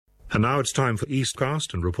And now it's time for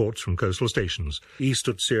EastCast and reports from coastal stations. East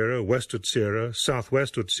Utsira, West Utsira,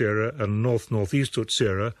 Southwest Utsira and North-Northeast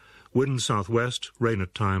Utsira, wind southwest, rain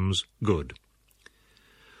at times, good.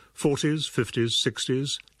 40s, 50s,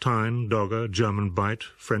 60s, Tyne, Dogger, German Bite,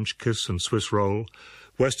 French Kiss and Swiss Roll,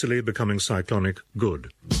 westerly becoming cyclonic,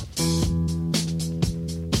 good.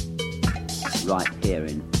 Right here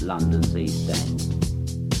in London's East End.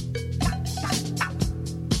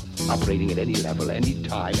 Operating at any level, any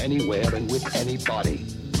time, anywhere, and with anybody.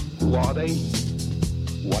 Who are they?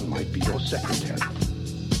 One might be your secretary,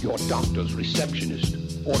 your doctor's receptionist,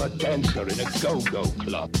 or a dancer in a go-go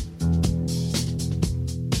club.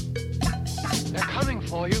 They're coming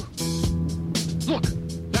for you. Look,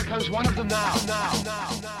 there comes one of them now.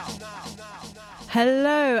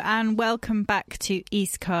 Hello and welcome back to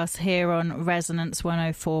EastCast here on Resonance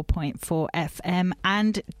 104.4 FM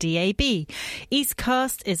and DAB.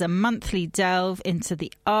 EastCast is a monthly delve into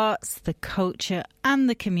the arts, the culture and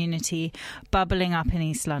the community bubbling up in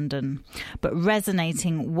East London, but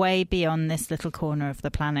resonating way beyond this little corner of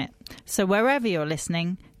the planet. So wherever you're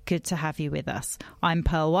listening, good to have you with us. I'm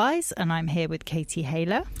Pearl Wise and I'm here with Katie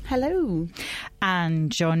Haylor. Hello.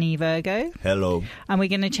 And Johnny Virgo. Hello. And we're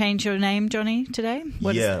going to change your name, Johnny, today?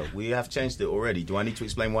 We have changed it already. Do I need to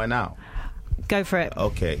explain why now? Go for it.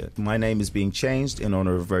 Okay. My name is being changed in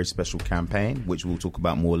honor of a very special campaign, which we'll talk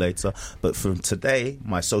about more later. But from today,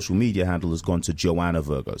 my social media handle has gone to Joanna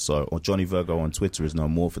Virgo. So, or Johnny Virgo on Twitter is no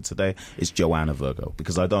more for today. It's Joanna Virgo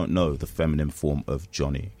because I don't know the feminine form of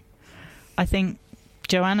Johnny. I think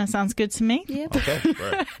Joanna sounds good to me. Yeah. Okay,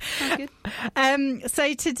 right. Sounds good.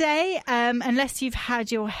 So today, unless you've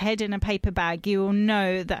had your head in a paper bag, you will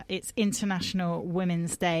know that it's International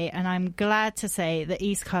Women's Day. And I'm glad to say that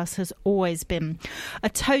EastCast has always been a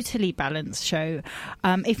totally balanced show,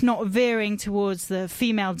 if not veering towards the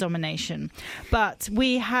female domination. But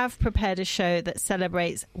we have prepared a show that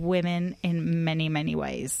celebrates women in many, many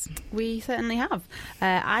ways. We certainly have.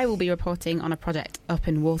 I will be reporting on a project up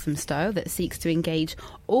in Walthamstow that seeks to engage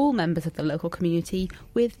all members of the local community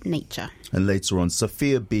with nature. And later on,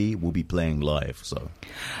 Sofia B will be playing live.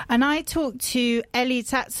 And I talked to Ellie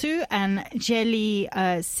Tsatsou and Jelly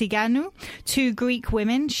Siganou, two Greek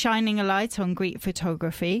women shining a light on Greek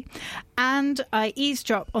photography. And I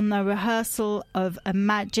eavesdrop on the rehearsal of a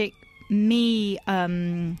Magic Me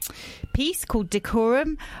piece called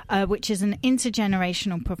Decorum, which is an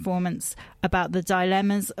intergenerational performance about the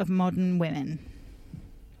dilemmas of modern women.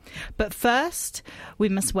 But first, we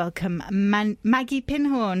must welcome Maggie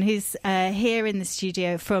Pinhorn, who's here in the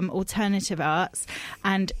studio from Alternative Arts,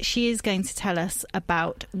 and she is going to tell us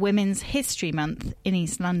about Women's History Month in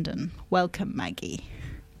East London. Welcome, Maggie.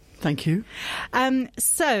 Thank you.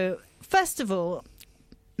 So, first of all,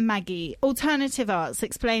 Maggie, Alternative Arts,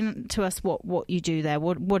 explain to us what you do there.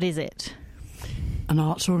 What is it? An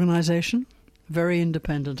arts organisation. Very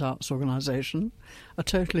independent arts organisation, a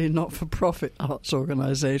totally not-for-profit arts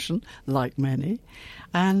organisation, like many,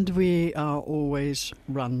 and we are always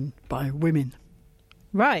run by women.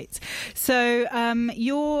 Right. So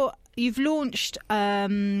you've launched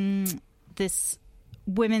this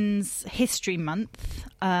Women's History Month.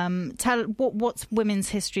 Tell what's Women's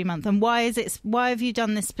History Month and why have you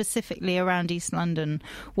done this specifically around East London?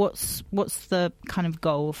 What's the kind of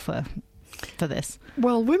goal for this?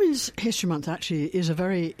 Well, Women's History Month actually is a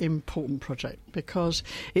very important project because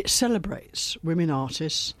it celebrates women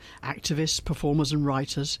artists, activists, performers and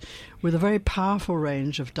writers with a very powerful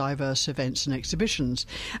range of diverse events and exhibitions.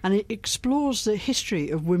 And it explores the history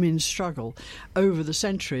of women's struggle over the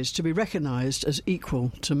centuries to be recognised as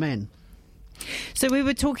equal to men. So we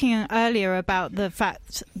were talking earlier about the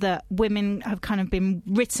fact that women have kind of been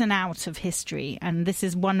written out of history, and this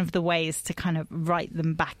is one of the ways to kind of write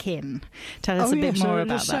them back in. Tell us a bit more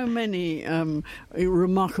about that. There's so many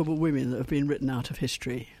remarkable women that have been written out of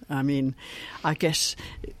history. I mean, I guess...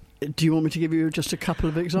 Do you want me to give you just a couple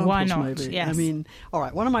of examples? Why not? Maybe? Yes. I mean, all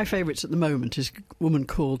right, one of my favourites at the moment is a woman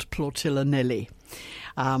called Plautilla Nelli.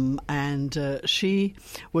 And she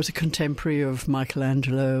was a contemporary of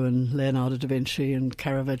Michelangelo and Leonardo da Vinci and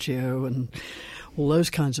Caravaggio and all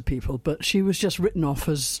those kinds of people. But she was just written off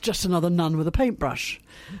as just another nun with a paintbrush.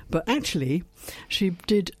 But actually, she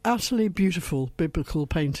did utterly beautiful biblical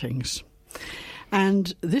paintings.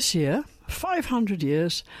 And this year, 500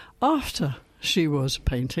 years after she was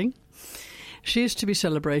painting, she is to be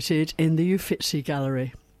celebrated in the Uffizi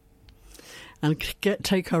Gallery and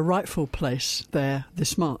take her rightful place there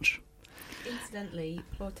this March. Incidentally,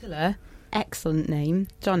 Plautilla excellent name.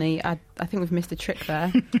 Johnny, I think we've missed a trick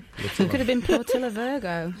there. It could have been Plautilla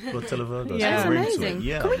Virgo. Plautilla Virgo. Yeah, That's amazing.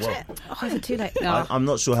 Yeah, Can we well, check? Oh, is it too late? No. I'm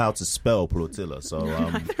not sure how to spell Plautilla, so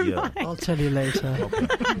yeah. I'll tell you later.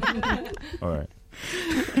 Okay. All right.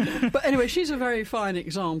 But anyway, she's a very fine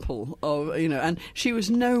example of, and she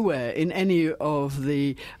was nowhere in any of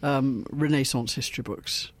the Renaissance history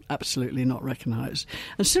books. Absolutely not recognised.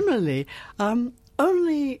 And similarly,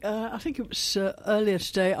 only, I think it was earlier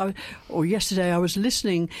today or yesterday, I was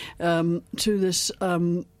listening to this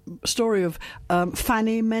story of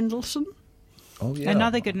Fanny Mendelssohn. Oh, yeah.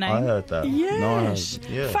 Another good name. I heard that. Yes,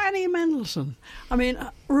 No, Fanny Mendelssohn. I mean,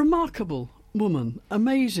 remarkable woman,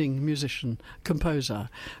 amazing musician, composer,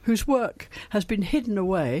 whose work has been hidden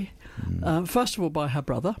away, first of all by her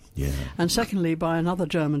brother, and secondly by another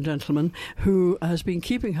German gentleman who has been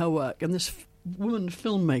keeping her work, and this woman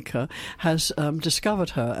filmmaker has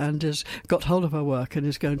discovered her and has got hold of her work and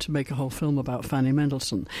is going to make a whole film about Fanny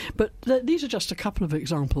Mendelssohn. But these are just a couple of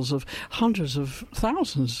examples of hundreds of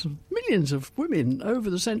thousands, millions of women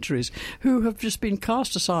over the centuries who have just been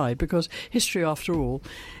cast aside because history, after all,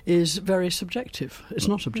 is very subjective. It's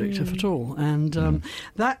not objective at all. And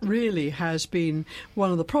that really has been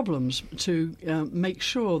one of the problems to make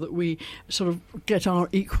sure that we sort of get our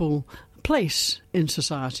equal place in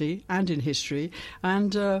society and in history,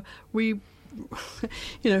 and we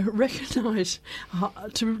recognise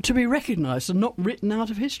to be recognised and not written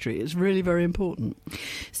out of history is really very important.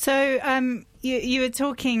 So you were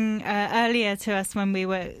talking earlier to us when we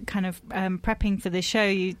were kind of prepping for the show.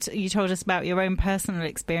 You told us about your own personal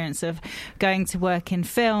experience of going to work in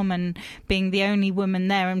film and being the only woman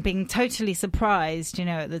there and being totally surprised,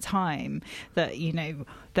 at the time that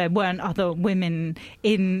there weren't other women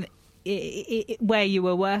in where you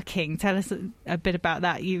were working. Tell us a bit about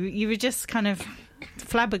that. You were just kind of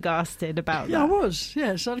flabbergasted about that. Yeah, I was.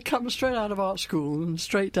 Yes, I'd come straight out of art school and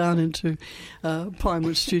straight down into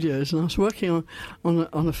Pinewood Studios, and I was working on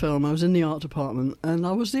a film. I was in the art department, and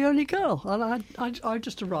I was the only girl. And I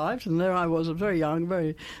just arrived, and there I was, very young,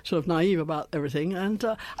 very sort of naive about everything, and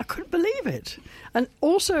I couldn't believe it. And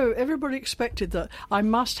also, everybody expected that I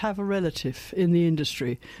must have a relative in the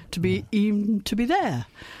industry to be there,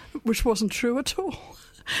 which wasn't true at all.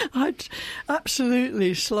 I'd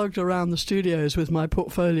absolutely slugged around the studios with my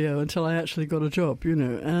portfolio until I actually got a job,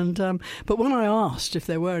 And but when I asked if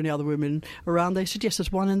there were any other women around, they said, yes,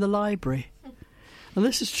 there's one in the library. And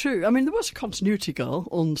this is true. I mean, there was a continuity girl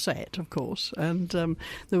on set, of course, and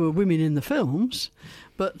there were women in the films.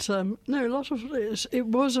 But no, a lot of it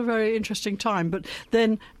was a very interesting time. But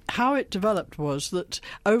then how it developed was that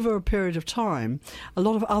over a period of time, a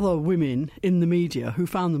lot of other women in the media who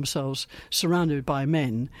found themselves surrounded by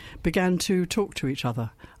men began to talk to each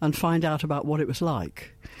other and find out about what it was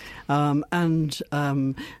like.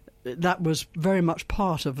 That was very much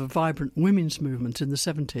part of a vibrant women's movement in the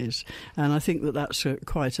 70s. And I think that's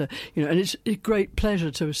quite a, and it's a great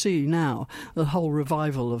pleasure to see now the whole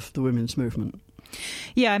revival of the women's movement.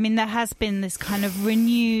 Yeah, I mean, there has been this kind of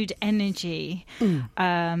renewed energy.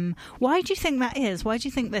 Why do you think that is? Why do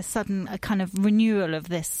you think there's a kind of renewal of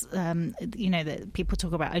this, that people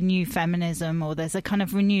talk about a new feminism, or there's a kind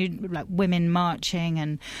of renewed, like, women marching,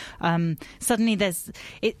 and suddenly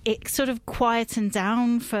it sort of quietened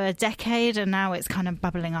down for a decade, and now it's kind of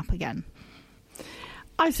bubbling up again?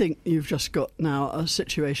 I think you've just got now a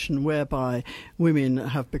situation whereby women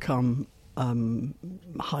have become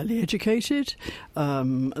highly educated.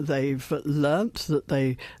 They've learnt that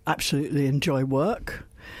they absolutely enjoy work,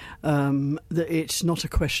 that it's not a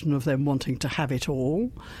question of them wanting to have it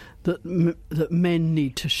all, that men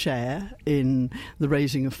need to share in the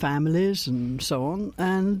raising of families and so on,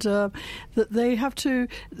 and that they have to,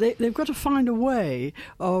 they've got to find a way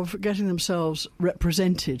of getting themselves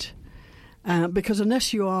represented. Because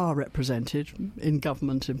unless you are represented in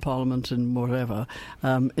government, in parliament, and whatever,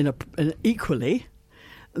 equally,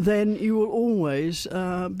 then you will always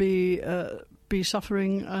be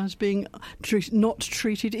suffering as being not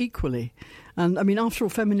treated equally. And I mean, after all,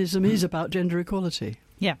 feminism is about gender equality.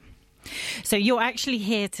 Yeah. So you're actually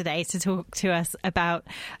here today to talk to us about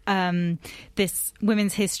this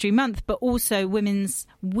Women's History Month, but also Women's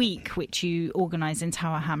Week, which you organise in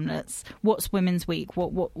Tower Hamlets. What's Women's Week?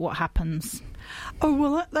 What happens? Oh,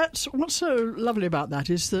 well, that's what's so lovely about that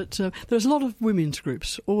is that there's a lot of women's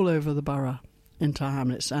groups all over the borough in Tower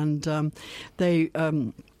Hamlets, and they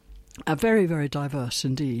are very, very diverse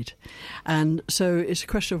indeed. And so it's a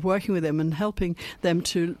question of working with them and helping them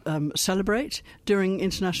to celebrate during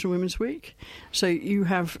International Women's Week. So you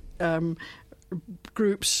have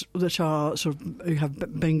groups that are you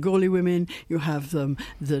have Bengali women, you have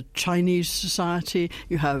the Chinese society,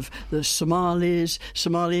 you have the Somali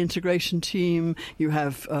integration team, you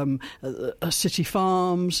have city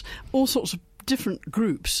farms, all sorts of different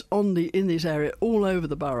groups in this area all over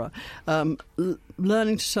the borough,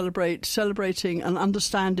 learning to celebrating and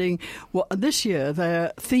understanding what this year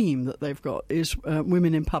their theme that they've got is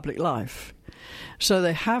women in public life. So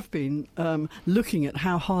they have been looking at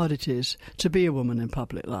how hard it is to be a woman in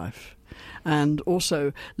public life, and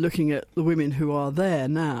also looking at the women who are there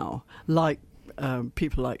now, like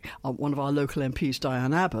people like one of our local MPs,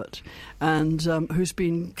 Diane Abbott, and who's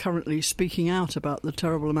been currently speaking out about the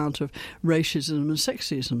terrible amount of racism and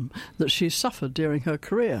sexism that she's suffered during her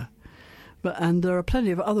career. And there are plenty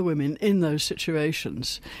of other women in those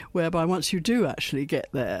situations whereby once you do actually get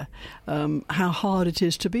there, how hard it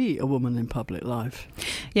is to be a woman in public life.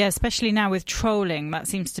 Yeah, especially now with trolling, that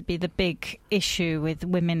seems to be the big issue with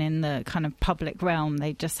women in the kind of public realm.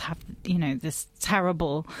 They just have, this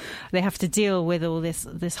terrible, they have to deal with all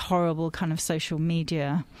this horrible kind of social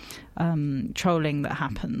media trolling that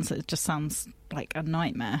happens. It just sounds like a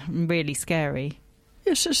nightmare, really scary.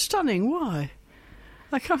 Yes, it's stunning. Why?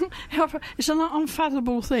 It's an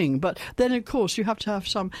unfathomable thing, but then of course you have to have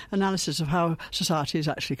some analysis of how society is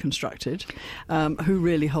actually constructed, who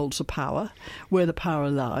really holds the power, where the power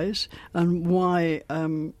lies, and why.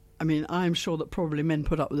 I'm sure that probably men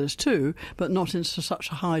put up with this too, but not in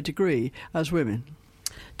such a high degree as women.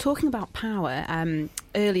 Talking about power,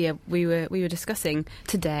 earlier we were discussing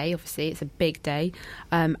today. Obviously, it's a big day,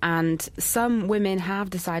 and some women have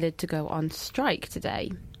decided to go on strike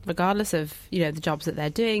today, regardless of the jobs that they're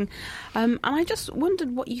doing. And I just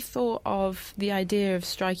wondered what you thought of the idea of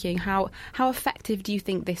striking. How effective do you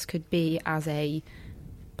think this could be as a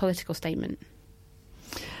political statement?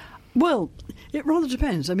 Well, it rather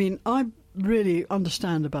depends. I really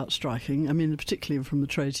understand about striking, particularly from the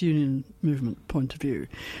trades union movement point of view,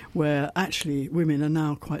 where actually women are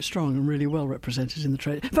now quite strong and really well represented in the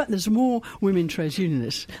trade. In fact, there's more women trades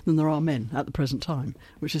unionists than there are men at the present time,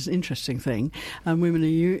 which is an interesting thing. And women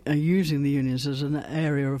are using the unions as an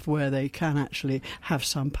area of where they can actually have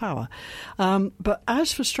some power. But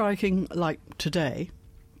as for striking like today,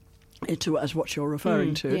 as what you're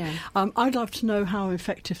referring to, I'd love to know how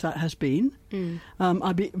effective that has been.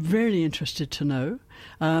 I'd be very interested to know.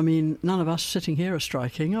 None of us sitting here are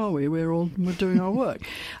striking, are we? We're doing our work.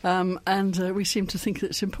 And we seem to think that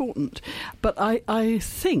it's important. But I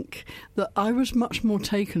think that I was much more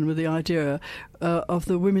taken with the idea of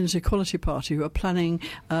the Women's Equality Party, who are planning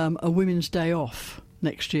a Women's Day off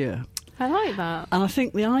next year. I like that. And I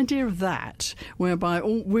think the idea of that, whereby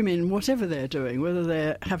all women, whatever they're doing, whether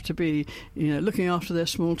they have to be, looking after their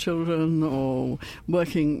small children or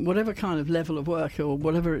working, whatever kind of level of work or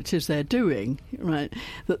whatever it is they're doing, right,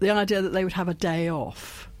 that the idea that they would have a day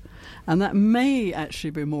off. And that may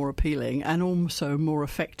actually be more appealing and also more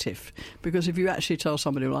effective, because if you actually tell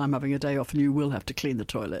somebody, well, I'm having a day off and you will have to clean the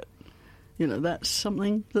toilet, that's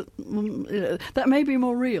something that may be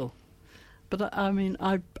more real. But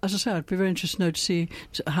as I say, I'd be very interested to know to see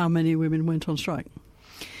how many women went on strike.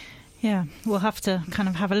 Yeah, we'll have to kind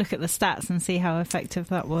of have a look at the stats and see how effective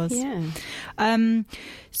that was. Yeah.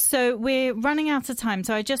 So we're running out of time.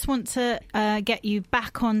 So I just want to get you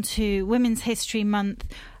back onto Women's History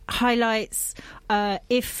Month highlights.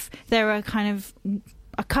 If there are kind of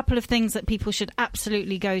a couple of things that people should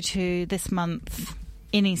absolutely go to this month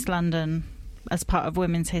in East London as part of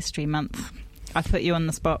Women's History Month. I put you on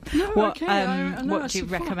the spot. No, what what do you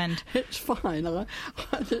recommend? It's fine.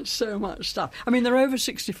 There's so much stuff. There are over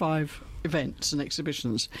 65 events and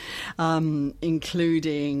exhibitions,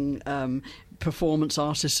 including performance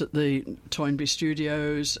artists at the Toynbee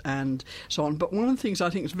Studios and so on. But one of the things I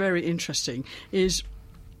think is very interesting is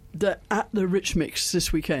that at the Rich Mix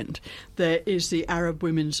this weekend, there is the Arab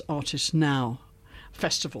Women's Artists Now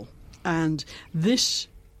Festival. And this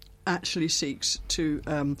actually seeks to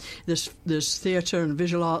there's theatre and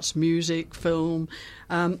visual arts, music, film,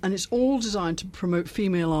 and it's all designed to promote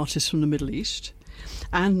female artists from the Middle East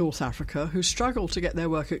and North Africa who struggle to get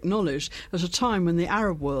their work acknowledged at a time when the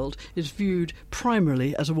Arab world is viewed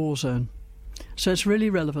primarily as a war zone. So it's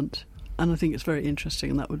really relevant, and I think it's very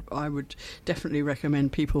interesting, and I would definitely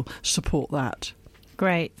recommend people support that.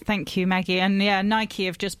 Great, thank you, Maggie. And yeah, Nike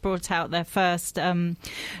have just brought out their first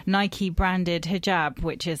Nike branded hijab,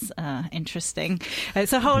 which is interesting.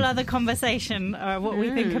 It's a whole other conversation what we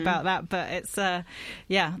think about that, but it's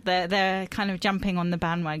they're kind of jumping on the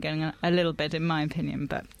bandwagon a little bit, in my opinion.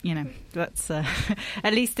 But that's at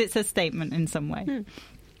least it's a statement in some way.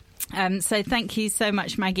 So thank you so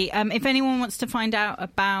much, Maggie. If anyone wants to find out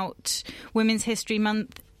about Women's History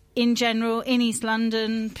Month in general, in East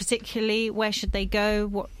London particularly, where should they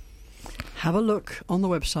go? Have a look on the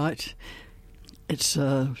website. It's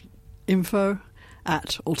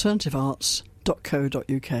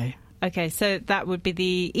info@alternativearts.co.uk. Okay, so that would be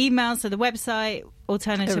the email, so the website,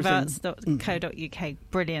 alternativearts.co.uk.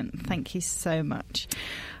 Brilliant. Thank you so much.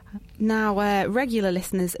 Now, regular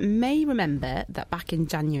listeners may remember that back in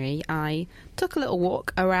January I took a little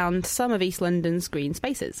walk around some of East London's green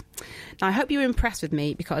spaces. Now, I hope you were impressed with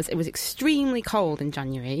me because it was extremely cold in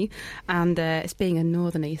January, and it's being a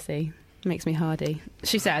northerner, you see, makes me hardy,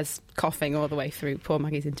 she says, coughing all the way through poor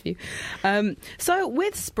Maggie's interview. So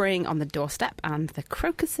with spring on the doorstep and the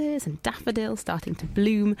crocuses and daffodils starting to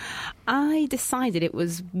bloom, I decided it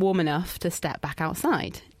was warm enough to step back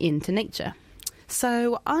outside into nature.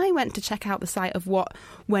 So I went to check out the site of what,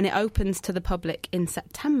 when it opens to the public in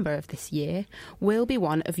September of this year, will be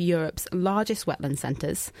one of Europe's largest wetland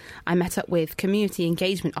centres. I met up with Community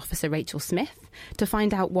Engagement Officer Rachel Smith to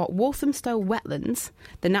find out what Walthamstow Wetlands,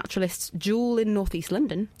 the naturalist's jewel in North East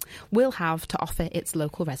London, will have to offer its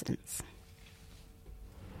local residents.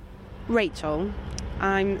 Rachel,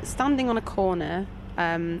 I'm standing on a corner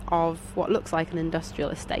of what looks like an industrial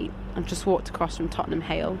estate. I've just walked across from Tottenham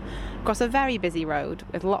Hale, across a very busy road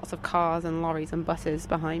with lots of cars and lorries and buses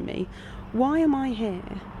behind me. Why am I here?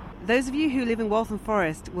 Those of you who live in Waltham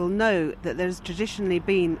Forest will know that there's traditionally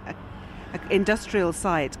been an industrial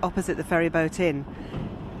site opposite the Ferryboat Inn.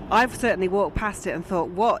 I've certainly walked past it and thought,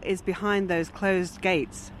 what is behind those closed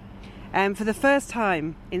gates? For the first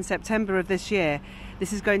time in September of this year,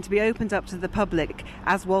 this is going to be opened up to the public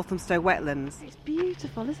as Walthamstow Wetlands. It's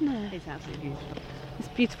beautiful, isn't it? It's absolutely beautiful. It's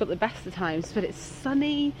beautiful at the best of times, but it's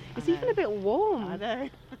sunny. It's even a bit warm. I know.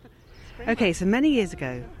 Okay, so many years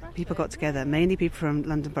ago, people got together, mainly people from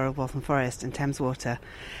London Borough of Waltham Forest and Thames Water,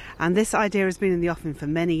 and this idea has been in the offing for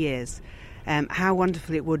many years. How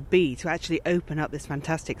wonderful it would be to actually open up this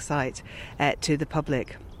fantastic site to the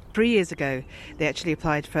public. 3 years ago, they actually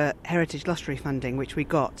applied for Heritage Lottery funding, which we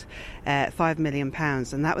got, £5 million,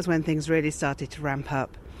 and that was when things really started to ramp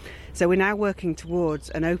up. So we're now working towards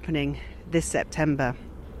an opening this September.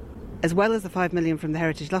 As well as the £5 million from the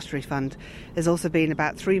Heritage Lottery Fund, there's also been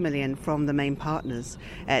about £3 million from the main partners,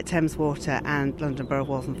 Thames Water and London Borough of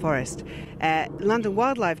Waltham Forest. London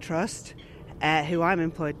Wildlife Trust, who I'm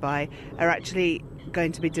employed by, are actually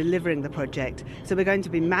going to be delivering the project. So we're going to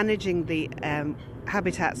be managing the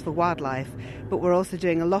habitats for wildlife, but we're also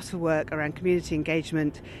doing a lot of work around community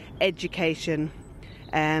engagement, education.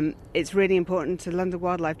 It's really important to London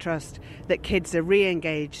Wildlife Trust that kids are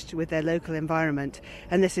re-engaged with their local environment,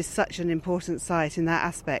 and this is such an important site in that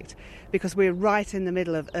aspect because we're right in the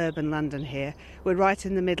middle of urban London here. We're right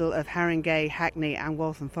in the middle of Haringey, Hackney and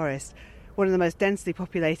Waltham Forest, one of the most densely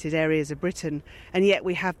populated areas of Britain, and yet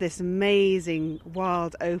we have this amazing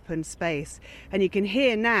wild open space. And you can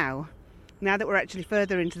hear now that we're actually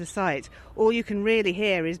further into the site, all you can really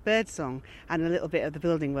hear is birdsong and a little bit of the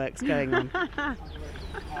building works going on.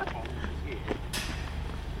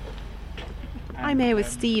 I'm here with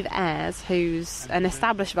Steve Ayres, who's an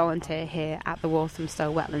established volunteer here at the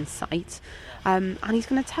Walthamstow Wetlands site, and he's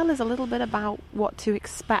going to tell us a little bit about what to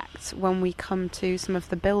expect when we come to some of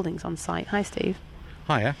the buildings on site. Hi, Steve.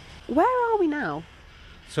 Hiya. Where are we now?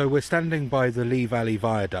 So we're standing by the Lee Valley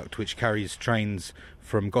Viaduct, which carries trains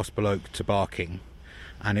from Gospel Oak to Barking,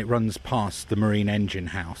 and it runs past the Marine Engine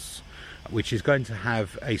House, which is going to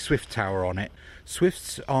have a swift tower on it.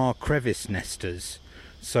 Swifts are crevice nesters,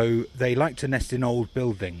 so they like to nest in old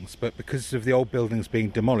buildings, but because of the old buildings being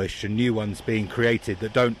demolished and new ones being created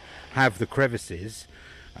that don't have the crevices,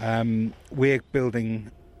 we're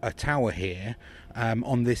building a tower here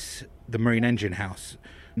on the Marine Engine House.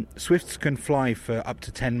 Swifts can fly for up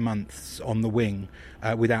to 10 months on the wing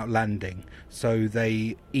without landing, so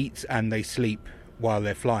they eat and they sleep while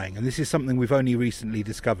they're flying, and this is something we've only recently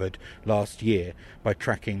discovered last year by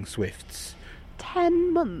tracking swifts.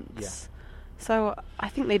 10 months? Yeah. So I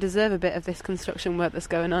think they deserve a bit of this construction work that's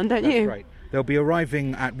going on, don't you? That's right. They'll be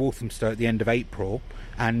arriving at Walthamstow at the end of April,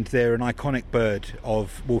 and they're an iconic bird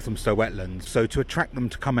of Walthamstow Wetlands. So to attract them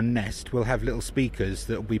to come and nest, we'll have little speakers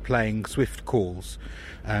that will be playing swift calls,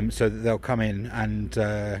 so that they'll come in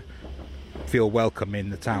and feel welcome in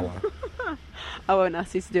the tower. I won't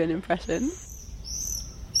ask you to do an impression.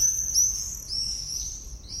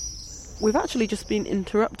 We've actually just been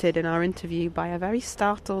interrupted in our interview by a very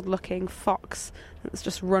startled-looking fox that's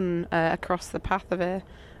just run across the path of a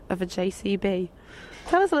JCB.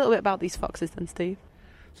 Tell us a little bit about these foxes then, Steve.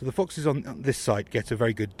 So the foxes on this site get a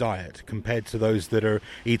very good diet compared to those that are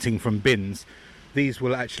eating from bins. these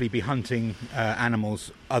will actually be hunting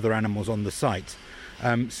other animals on the site.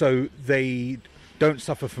 So they don't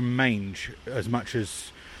suffer from mange as much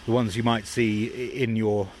as the ones you might see in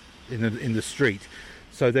the street.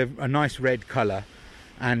 So they're a nice red colour,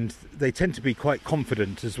 and they tend to be quite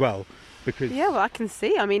confident as well. Because I can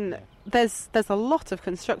see. I mean, there's a lot of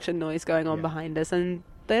construction noise going on behind us, and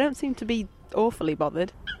they don't seem to be awfully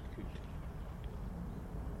bothered.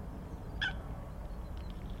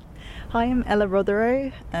 Hi, I'm Ella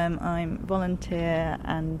Rotherow. I'm volunteer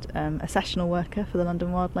and a sessional worker for the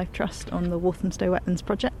London Wildlife Trust on the Walthamstow Wetlands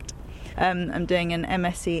project. I'm doing an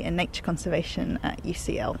MSc in Nature Conservation at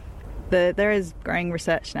UCL. There is growing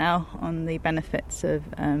research now on the benefits of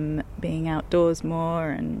being outdoors more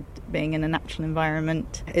and being in a natural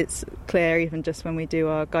environment. It's clear even just when we do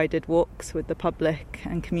our guided walks with the public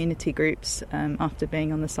and community groups, after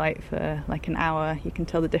being on the site for like an hour, you can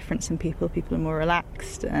tell the difference in people. People are more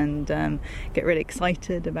relaxed and get really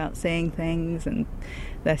excited about seeing things, and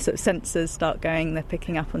their sort of senses start going. They're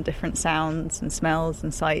picking up on different sounds and smells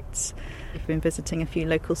and sights. We've been visiting a few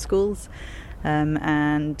local schools.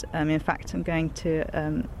 In fact, I'm going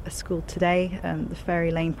to a school today, the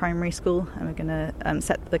Ferry Lane Primary School, and we're going to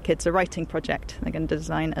set the kids a writing project. They're going to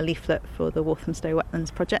design a leaflet for the Walthamstow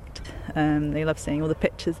Wetlands project. They love seeing all the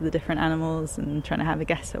pictures of the different animals and trying to have a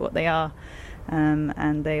guess at what they are.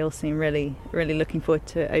 And they all seem really, really looking forward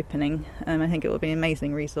to opening. I think it will be an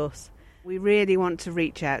amazing resource. We really want to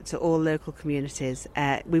reach out to all local communities.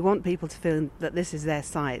 We want people to feel that this is their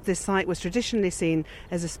site. This site was traditionally seen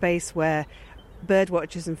as a space where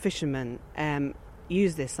birdwatchers and fishermen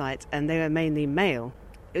use this site, and they were mainly male.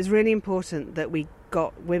 It was really important that we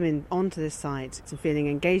got women onto this site and feeling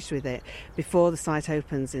engaged with it before the site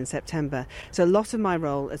opens in September. So a lot of my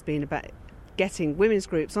role has been about getting women's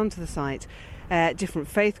groups onto the site, different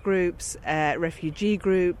faith groups, refugee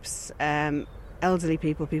groups, elderly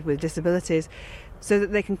people with disabilities, so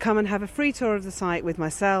that they can come and have a free tour of the site with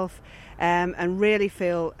myself, and really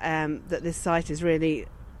feel that this site is really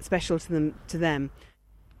special to them.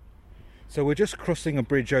 So we're just crossing a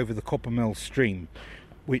bridge over the Coppermill stream,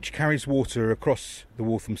 which carries water across the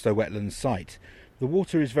Walthamstow Wetlands site. The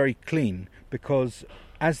water is very clean because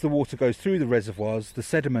as the water goes through the reservoirs, the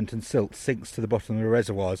sediment and silt sinks to the bottom of the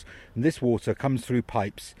reservoirs, and this water comes through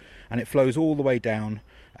pipes and it flows all the way down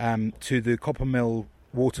to the Coppermill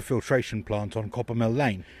water filtration plant on Coppermill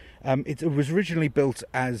Lane. It was originally built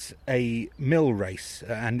as a mill race,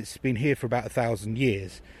 and it's been here for about 1,000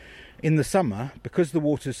 years. In the summer, because the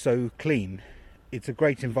water's so clean, it's a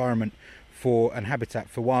great environment for and habitat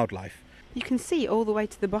for wildlife. You can see all the way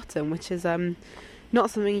to the bottom, which is not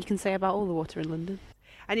something you can say about all the water in London.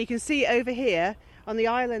 And you can see over here, on the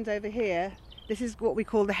island over here, this is what we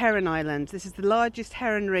call the Heron Island. This is the largest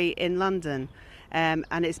heronry in London.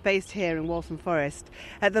 And it's based here in Waltham Forest.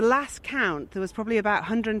 At the last count, there was probably about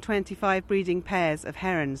 125 breeding pairs of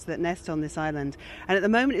herons that nest on this island. And at the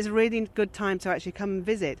moment is a really good time to actually come and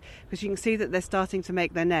visit, because you can see that they're starting to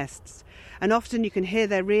make their nests. And often you can hear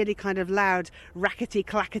their really kind of loud, rackety,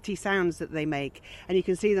 clackety sounds that they make. And you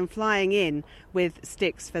can see them flying in with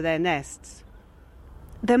sticks for their nests.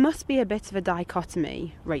 There must be a bit of a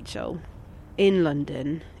dichotomy, Rachel, in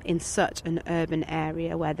London, in such an urban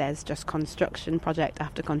area where there's just construction project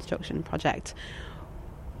after construction project.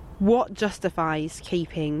 What justifies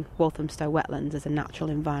keeping Walthamstow Wetlands as a natural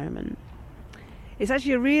environment? It's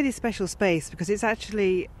actually a really special space because it's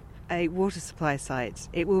actually a water supply site.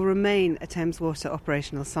 It will remain a Thames Water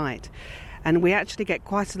operational site. And we actually get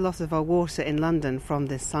quite a lot of our water in London from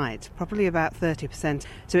this site, probably about 30%.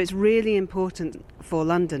 So it's really important for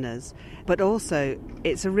Londoners, but also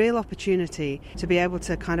it's a real opportunity to be able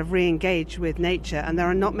to kind of re-engage with nature. And there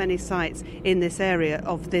are not many sites in this area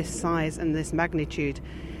of this size and this magnitude.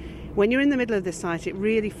 When you're in the middle of this site, it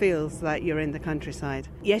really feels like you're in the countryside.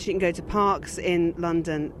 Yes, you can go to parks in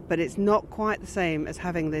London, but it's not quite the same as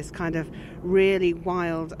having this kind of really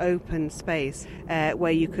wild, open space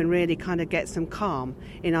where you can really kind of get some calm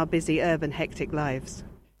in our busy, urban, hectic lives.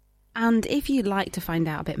 And if you'd like to find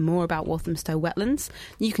out a bit more about Walthamstow Wetlands,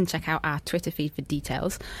 you can check out our Twitter feed for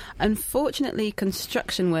details. Unfortunately,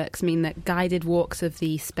 construction works mean that guided walks of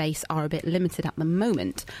the space are a bit limited at the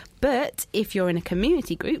moment. But if you're in a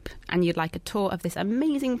community group and you'd like a tour of this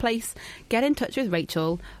amazing place, get in touch with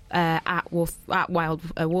Rachel at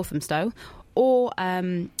Walthamstow or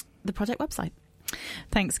the project website.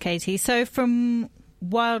 Thanks, Katie. So from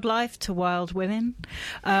wildlife to wild women,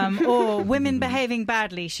 or women behaving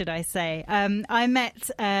badly, should I say. I met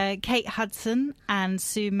Kate Hudson and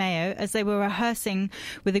Sue Mayo as they were rehearsing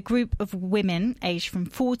with a group of women aged from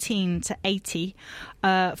 14 to 80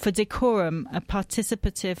 for Decorum, a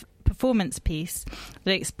participative performance piece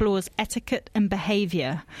that explores etiquette and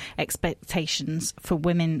behaviour expectations for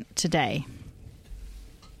women today.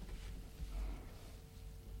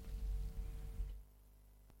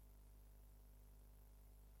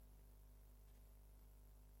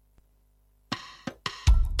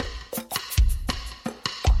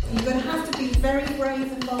 You're going to have to be very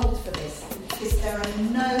brave and bold for this, because there are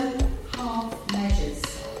no half measures.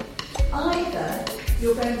 Either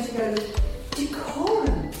you're going to go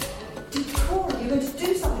decorum. You're going to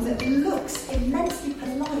do something that looks immensely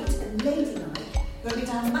polite and ladylike. You're going to be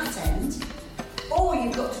down that end, or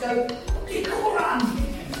you've got to go decorum.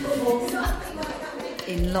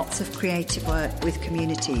 In lots of creative work with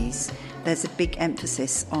communities, there's a big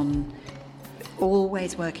emphasis on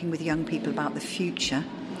always working with young people about the future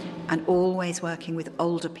and always working with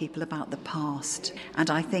older people about the past. And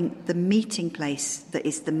I think the meeting place that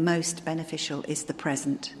is the most beneficial is the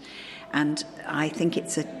present. And I think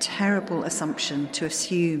it's a terrible assumption to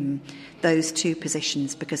assume those two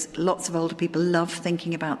positions, because lots of older people love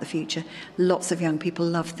thinking about the future, lots of young people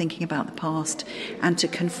love thinking about the past, and to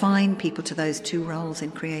confine people to those two roles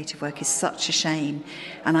in creative work is such a shame.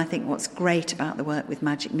 And I think what's great about the work with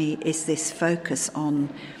Magic Me is this focus on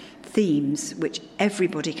themes which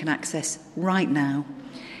everybody can access right now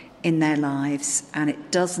in their lives, and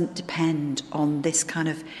it doesn't depend on this kind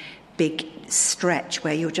of big stretch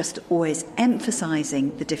where you're just always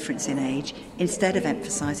emphasising the difference in age instead of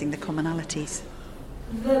emphasising the commonalities.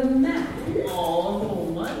 The man or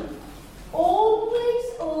woman always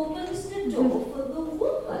opens the door for the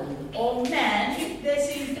woman or man if they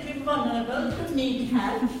seem to be vulnerable to need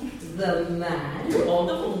help. The man or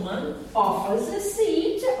the woman offers a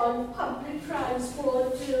seat on public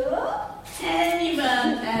transport to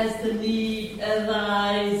anyone as the need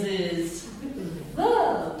arises.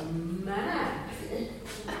 The man.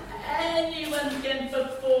 Anyone can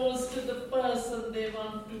propose to the person they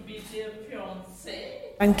want to be their fiancé.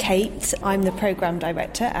 I'm Kate. I'm the programme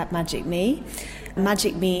director at Magic Me.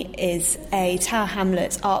 Magic Me is a Tower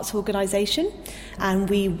Hamlets arts organisation, and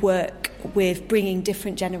we work with bringing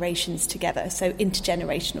different generations together, so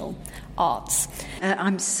intergenerational arts.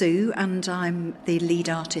 I'm Sue, and I'm the lead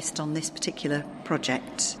artist on this particular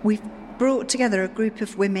project. We've brought together a group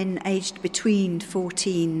of women aged between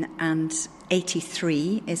 14 and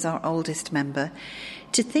 83 is our oldest member,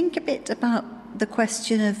 to think a bit about the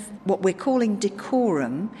question of what we're calling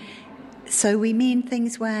decorum. So we mean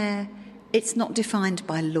things where it's not defined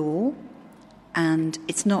by law and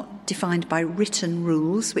it's not defined by written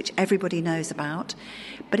rules, which everybody knows about,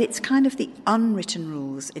 but it's kind of the unwritten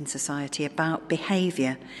rules in society about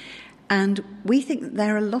behaviour. And we think that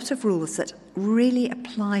there are a lot of rules that really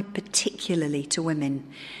apply particularly to women,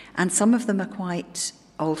 and some of them are quite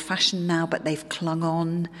old-fashioned now, but they've clung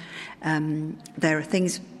on. There are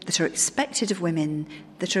things that are expected of women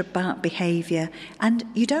that are about behaviour, and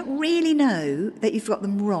you don't really know that you've got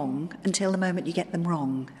them wrong until the moment you get them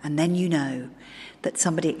wrong, and then you know that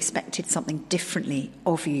somebody expected something differently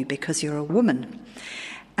of you because you're a woman.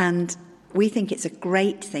 And we think it's a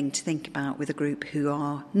great thing to think about with a group who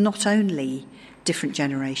are not only different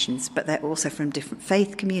generations, but they're also from different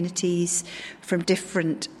faith communities, from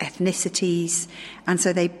different ethnicities, and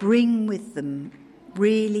so they bring with them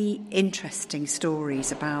really interesting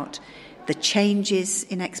stories about the changes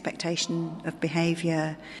in expectation of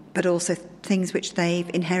behaviour, but also things which they've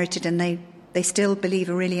inherited and they still believe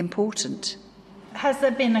are really important. Has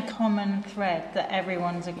there been a common thread that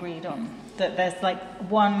everyone's agreed on? That there's like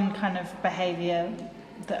one kind of behaviour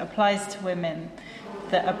that applies to women,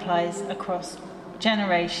 that applies across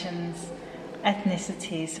generations,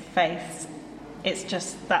 ethnicities, faiths? It's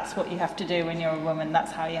just that's what you have to do when you're a woman,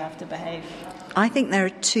 that's how you have to behave. I think there are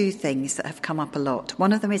two things that have come up a lot.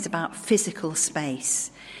 One of them is about physical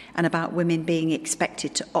space and about women being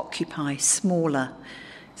expected to occupy smaller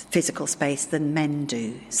physical space than men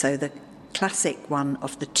do. So the classic one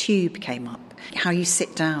of the tube came up, how you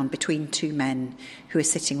sit down between two men who are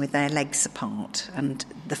sitting with their legs apart, and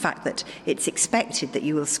the fact that it's expected that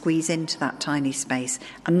you will squeeze into that tiny space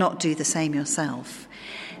and not do the same yourself.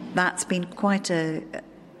 That's been quite a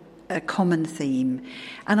common theme.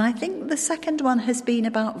 And I think the second one has been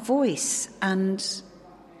about voice and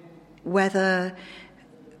whether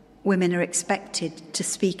women are expected to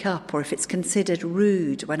speak up, or if it's considered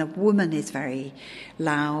rude when a woman is very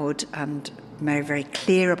loud and very, very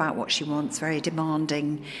clear about what she wants, very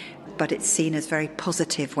demanding, but it's seen as very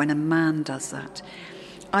positive when a man does that.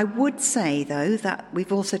 I would say, though, that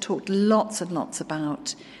we've also talked lots and lots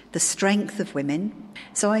about the strength of women.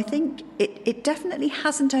 So I think it definitely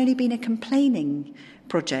hasn't only been a complaining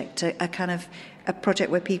project, a kind of a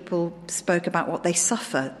project where people spoke about what they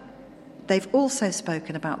suffer they've also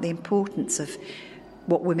spoken about the importance of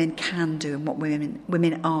what women can do and what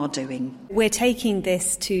women are doing. We're taking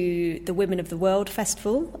this to the Women of the World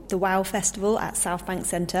Festival, the WOW Festival at South Bank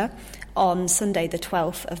Centre on Sunday the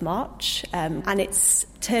 12th of March, and it's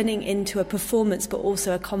turning into a performance but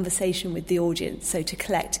also a conversation with the audience, so to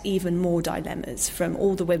collect even more dilemmas from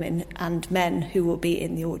all the women and men who will be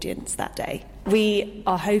in the audience that day. We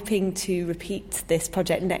are hoping to repeat this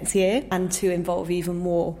project next year and to involve even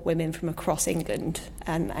more women from across England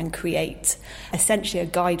and create essentially a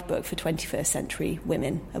guidebook for 21st century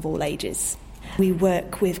women of all ages. We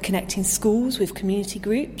work with connecting schools with community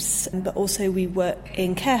groups, but also we work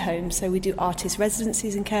in care homes. So we do artist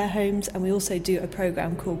residencies in care homes, and we also do a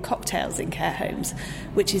programme called Cocktails in Care Homes,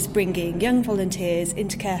 which is bringing young volunteers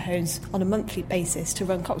into care homes on a monthly basis to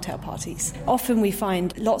run cocktail parties. Often we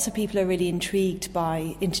find lots of people are really intrigued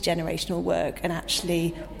by intergenerational work and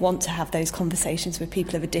actually want to have those conversations with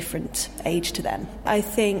people of a different age to them. I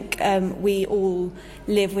think we all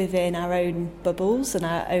live within our own bubbles and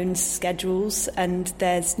our own schedules, and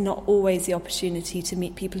there's not always the opportunity to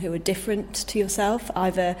meet people who are different to yourself,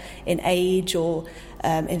 either in age or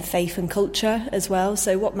in faith and culture as well.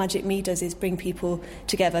 So what Magic Me does is bring people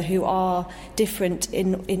together who are different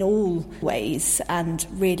in all ways and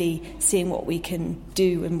really seeing what we can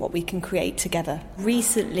do and what we can create together.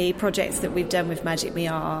 Recently, projects that we've done with Magic Me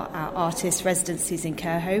are our artist residencies in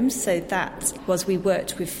care homes. So that was, we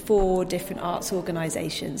worked with 4 different arts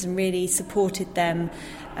organisations and really supported them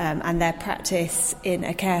and their practice in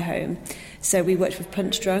a care home. So we worked with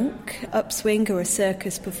Punch Drunk, Upswing, or a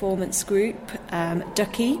circus performance group,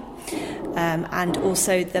 Ducky, and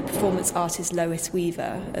also the performance artist Lois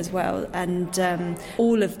Weaver as well. And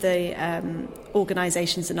all of the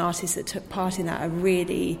organisations and artists that took part in that are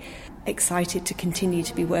really excited to continue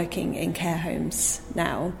to be working in care homes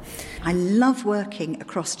now. I love working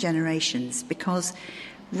across generations because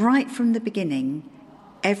right from the beginning,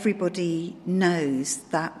 everybody knows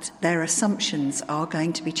that their assumptions are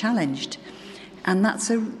going to be challenged. And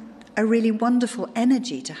that's a really wonderful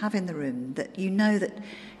energy to have in the room, that you know that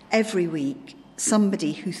every week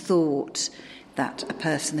somebody who thought that a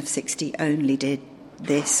person of 60 only did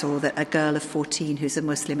this, or that a girl of 14 who's a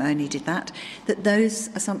Muslim only did that those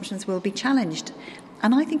assumptions will be challenged.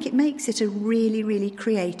 And I think it makes it a really, really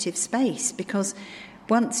creative space, because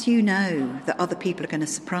once you know that other people are going to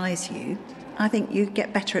surprise you, I think you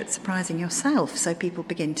get better at surprising yourself, so people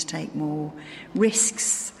begin to take more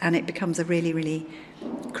risks and it becomes a really, really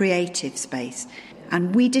creative space.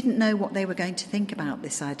 And we didn't know what they were going to think about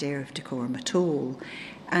this idea of Decorum at all.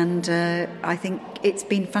 And I think it's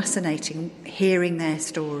been fascinating hearing their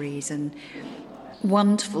stories, and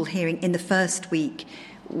wonderful hearing. In the first week,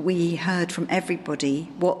 we heard from everybody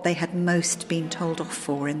what they had most been told off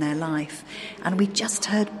for in their life. And we just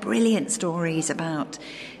heard brilliant stories about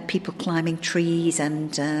people climbing trees,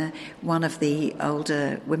 and one of the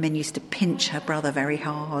older women used to pinch her brother very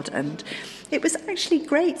hard. And it was actually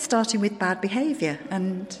great, starting with bad behaviour,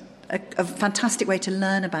 and a fantastic way to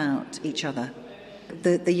learn about each other.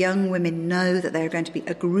 The young women know that there are going to be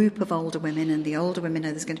a group of older women, and the older women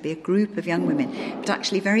know there's going to be a group of young women. But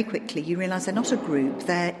actually, very quickly, you realise they're not a group.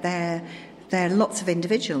 They're lots of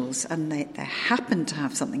individuals, and they happen to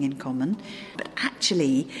have something in common. But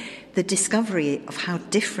actually, the discovery of how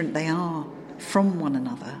different they are from one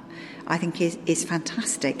another, I think, is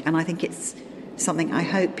fantastic. And I think it's something I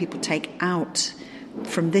hope people take out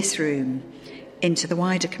from this room into the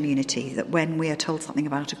wider community, that when we are told something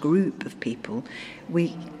about a group of people,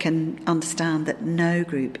 we can understand that no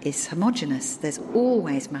group is homogenous. There's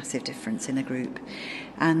always massive difference in a group.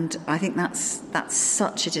 And I think that's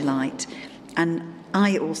such a delight. And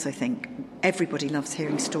I also think everybody loves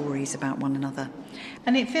hearing stories about one another.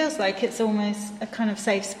 And it feels like it's almost a kind of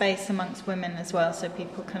safe space amongst women as well, so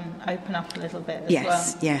people can open up a little bit as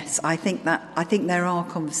well. Yes. I think there are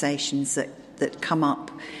conversations that come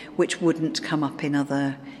up which wouldn't come up in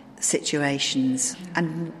other situations.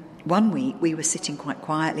 And one week we were sitting quite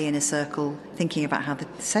quietly in a circle thinking about how the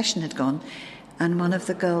session had gone, and one of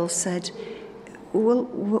the girls said, well,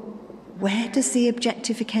 where does the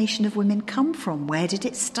objectification of women come from? Where did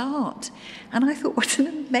it start? And I thought, what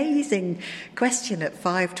an amazing question at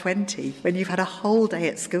 5:20 when you've had a whole day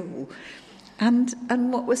at school. And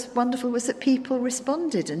what was wonderful was that people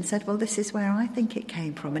responded and said, well, this is where I think it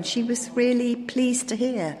came from. And she was really pleased to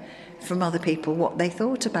hear from other people what they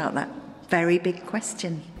thought about that very big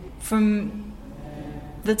question. From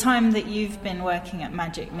the time that you've been working at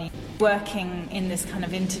Magic Me, working in this kind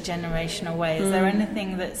of intergenerational way, is there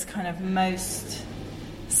anything that's kind of most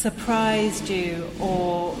surprised you,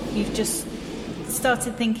 or you've just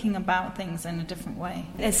started thinking about things in a different way?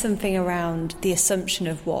 There's something around the assumption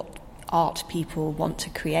of what art people want to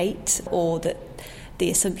create, or that the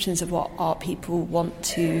assumptions of what art people want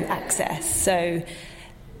to access. So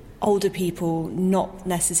older people not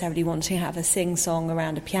necessarily wanting to have a sing-song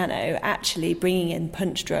around a piano, actually bringing in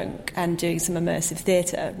Punch Drunk and doing some immersive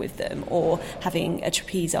theatre with them, or having a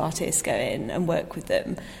trapeze artist go in and work with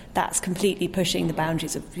them. That's completely pushing the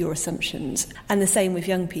boundaries of your assumptions. And the same with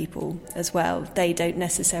young people as well. They don't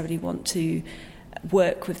necessarily want to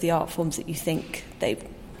work with the art forms that you think they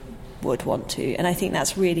would want to, and I think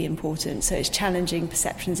that's really important. So it's challenging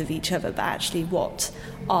perceptions of each other, but actually what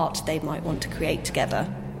art they might want to create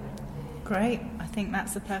together. Great. I think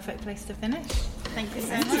that's the perfect place to finish. Thank you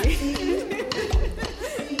so much.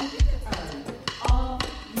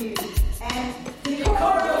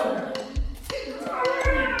 Decorum! So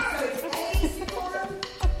it's Ellie's Decorum,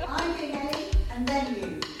 I'm doing Ellie, and then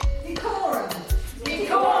you. Decorum!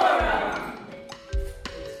 Decorum!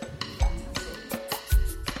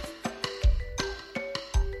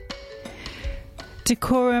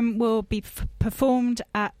 Decorum will be performed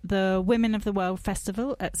at the Women of the World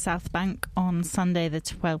Festival at South Bank on Sunday the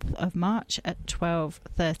 12th of March at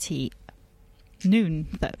 12:30 noon.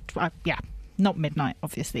 Not midnight,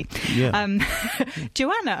 obviously. Yeah.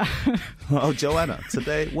 Joanna. Oh, Joanna.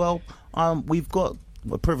 Today, we've got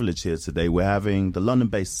a privilege here today. We're having the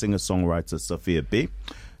London-based singer-songwriter Sofia B,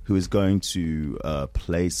 who is going to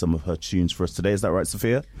play some of her tunes for us today. Is that right,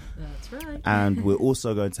 Sophia? That's right. And we're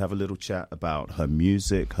also going to have a little chat about her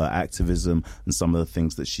music, her activism, and some of the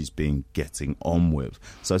things that she's been getting on with.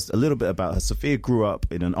 So it's a little bit about her. Sophia grew up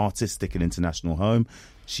in an artistic and international home.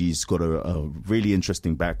 She's got a really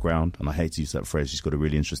interesting background, and I hate to use that phrase, she's got a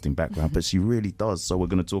really interesting background, but she really does. So we're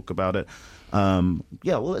going to talk about it.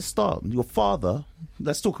 Let's start. Your father,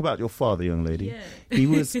 let's talk about your father, young lady. Yeah. He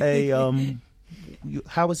was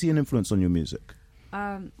how was he an influence on your music?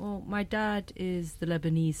 Well, my dad is the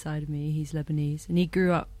Lebanese side of me. He's Lebanese, and he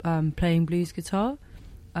grew up playing blues guitar,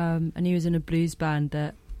 and he was in a blues band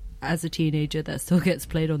that, as a teenager, that still gets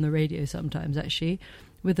played on the radio sometimes, actually,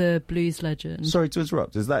 with a blues legend. Sorry to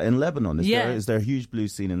interrupt. Is that in Lebanon? Is there a huge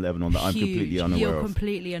blues scene in Lebanon that I'm completely unaware of? You're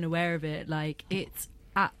completely unaware of it. Like, it's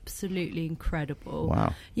absolutely incredible.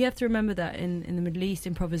 Wow. You have to remember that in the Middle East,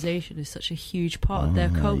 improvisation is such a huge part of their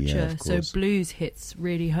culture. Yeah, of so blues hits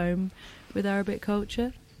really home with Arabic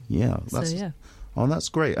culture. Yeah. Oh, that's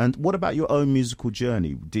great. And what about your own musical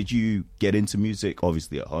journey? Did you get into music,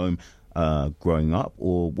 obviously at home, growing up,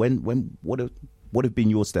 or what have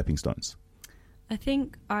been your stepping stones? I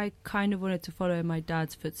think I kind of wanted to follow my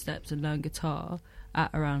dad's footsteps and learn guitar at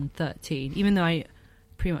around 13, even though I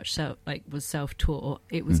pretty much was self-taught.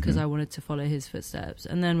 It was because I wanted to follow his footsteps.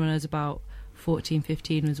 And then when I was about 14,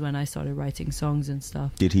 15 was when I started writing songs and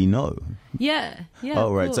stuff. Did he know? Yeah.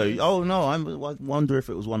 Oh, right. So, I wonder if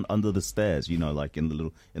it was one under the stairs, like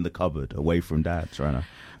in the cupboard, away from dad, trying to...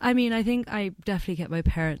 I mean, I think I definitely kept my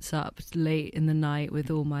parents up late in the night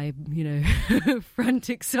with all my,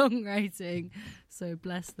 frantic songwriting. So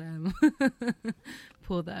bless them.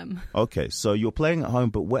 Poor them. Okay, so you're playing at home,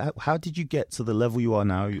 but how did you get to the level you are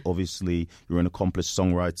now? Obviously, you're an accomplished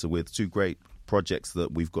songwriter with two great projects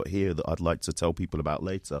that we've got here that I'd like to tell people about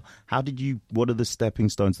later. What are the stepping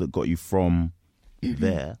stones that got you from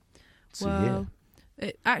there to here?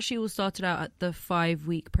 It actually all started out at the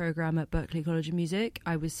 5-week program at Berklee College of Music.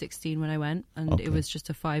 I was 16 when I went, and It was just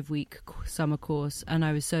a 5-week summer course, and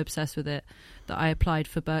I was so obsessed with it that I applied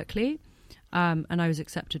for Berklee, and I was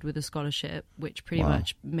accepted with a scholarship, which pretty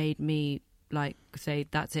much made me say,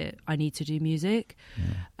 that's it, I need to do music.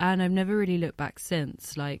 And I've never really looked back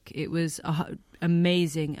since. It was an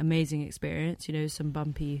amazing experience, some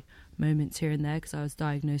bumpy moments here and there because I was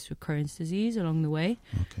diagnosed with Crohn's disease along the way.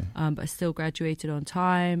 But I still graduated on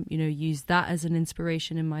time, used that as an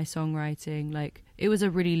inspiration in my songwriting. It was a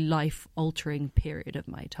really life-altering period of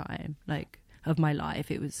my time, of my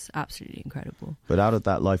life. It was absolutely incredible. But out of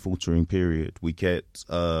that life-altering period, we get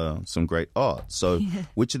some great art. So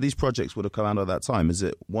which of these projects would have come out of that time? Is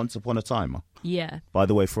it Once Upon a Time? Yeah. By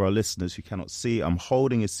the way, for our listeners who cannot see, I'm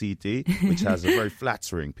holding a CD which has a very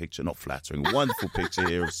flattering picture, not flattering, wonderful picture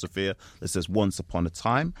here of Sophia that says Once Upon a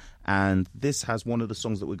Time. And this has one of the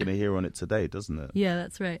songs that we're going to hear on it today, doesn't it? Yeah,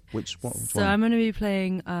 that's right. Which one? So I'm going to be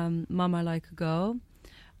playing Mama Like a Girl.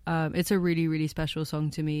 It's a really, really special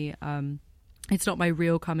song to me. It's not my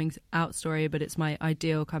real coming out story, but it's my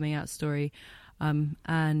ideal coming out story.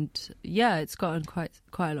 It's gotten quite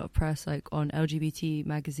a lot of press, on LGBT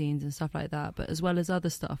magazines and stuff like that, but as well as other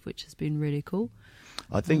stuff, which has been really cool.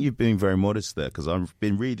 I think you've been very modest there, because I've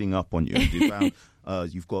been reading up on you. And you found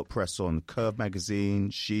You've got press on Curve magazine,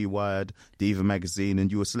 She Wired, Diva magazine,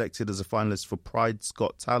 and you were selected as a finalist for Pride's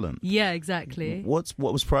Got Talent. Yeah, exactly. What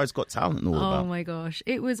was Pride's Got Talent all about? Oh my gosh,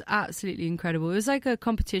 it was absolutely incredible. It was like a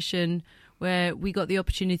competition where we got the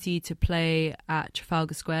opportunity to play at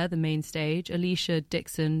Trafalgar Square, the main stage. Alicia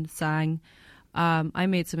Dixon sang. I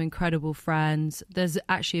made some incredible friends. There's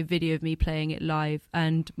actually a video of me playing it live,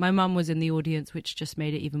 and my mum was in the audience, which just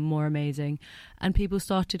made it even more amazing. And people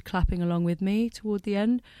started clapping along with me toward the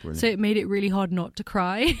end. Brilliant. So it made it really hard not to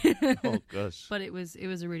cry. Oh gosh. But it was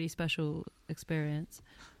a really special experience.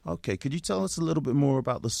 Okay, could you tell us a little bit more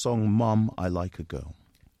about the song Mum, I Like a Girl?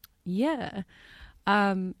 Yeah.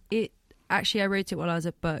 Actually, I wrote it while I was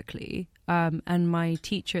at Berkeley, and my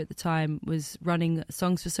teacher at the time was running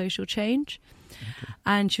Songs for Social Change. Okay.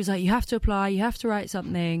 And she was like, you have to apply, you have to write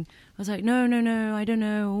something. I was like, no, I don't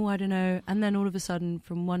know. And then all of a sudden,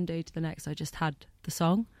 from one day to the next, I just had the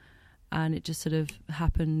song, and it just sort of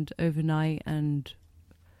happened overnight, and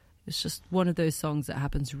it's just one of those songs that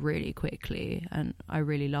happens really quickly, and I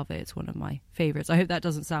really love it. It's one of my favourites. I hope that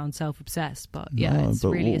doesn't sound self-obsessed, but yeah, it's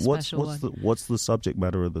really a special one. What's the subject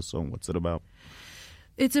matter of the song? What's it about?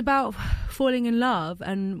 It's about falling in love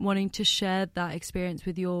and wanting to share that experience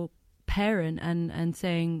with your parent and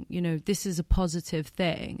saying, you know, this is a positive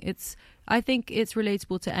thing. I think it's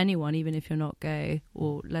relatable to anyone, even if you're not gay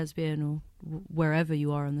or lesbian or wherever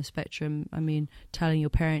you are on the spectrum. I mean, telling your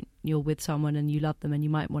parent you're with someone and you love them and you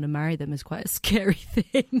might want to marry them is quite a scary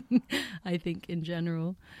thing, I think, in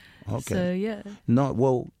general. Okay. So, yeah. No,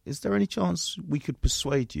 well, is there any chance we could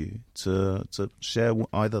persuade you to share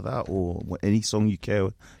either that or any song you care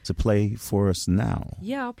to play for us now?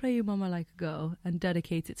 Yeah, I'll play you Mama Like a Girl and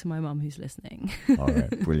dedicate it to my mum who's listening. All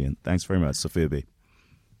right, brilliant. Thanks very much, Sofia B.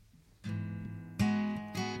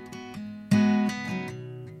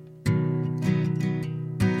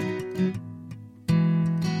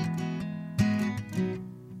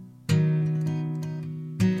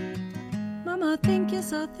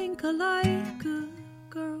 I think I like a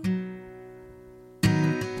girl.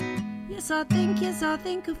 Yes, I think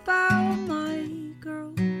I found my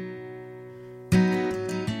girl.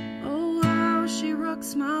 Oh, how she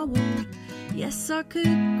rocks my world. Yes, I could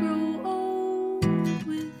grow old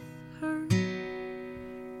with her.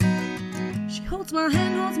 She holds my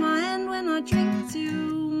hand when I drink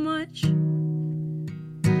too much.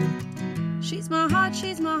 She's my heart,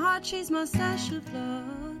 she's my stash of luck.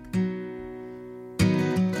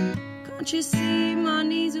 Can't you see my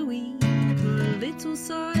knees are weak? Her little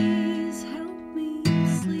sighs help me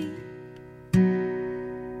sleep.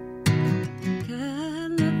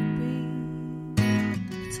 Can love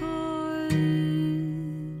be taught?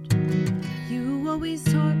 You always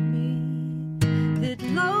taught me that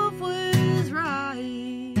love was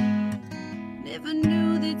right. Never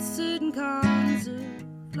knew that certain kinds of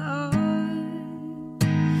love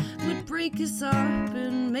would break us up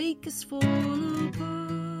and make us fall apart.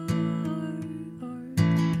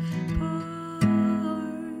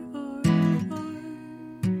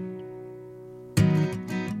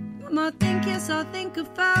 I think I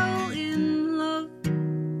fell in love.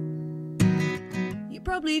 You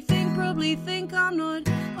probably think I'm not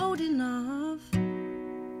old enough.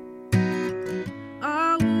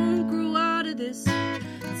 I won't grow out of this.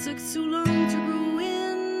 It took too long to grow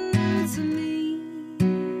into me.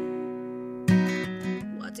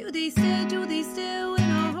 What do they stare when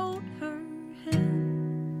I hold her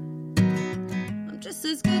hand? I'm just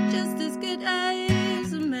as good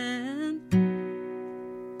as a man.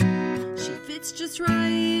 It's just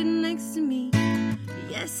right next to me.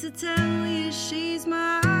 Yes, I tell you, she's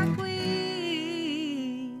my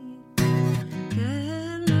queen.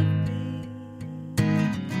 Can love be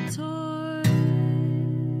taught?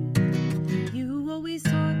 You always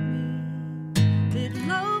taught me that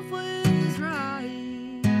love was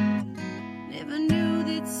right. Never knew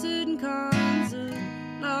that certain kinds of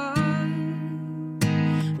love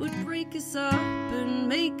would break us up and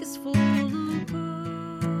make us fall apart.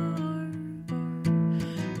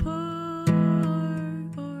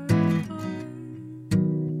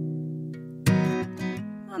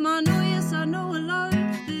 I know I love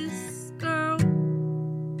this girl.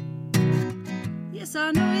 Yes,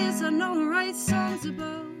 I know I write songs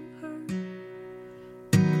about her.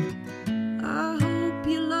 I hope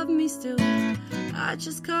you love me still. I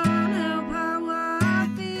just can't help how I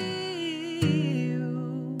feel.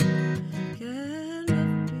 Can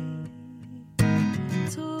love be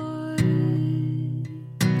taught?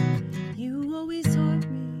 You always taught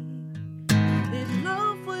me that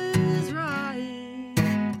love was right.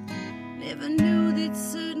 Never knew that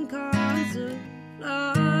certain kinds of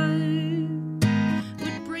love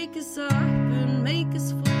would break us up and make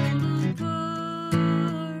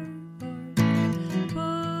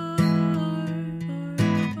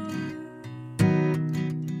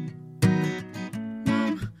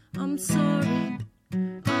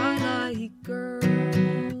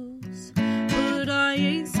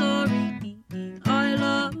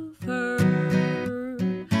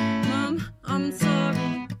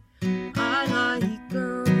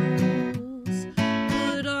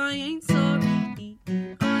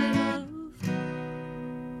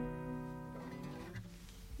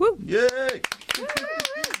Yay!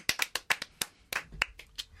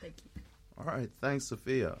 All right, thanks,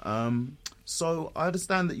 Sophia. So I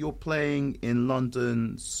understand that you're playing in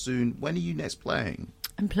London soon. When are you next playing?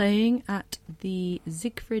 I'm playing at the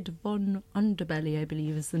Siegfried von Underbelly, I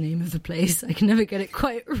believe is the name of the place. I can never get it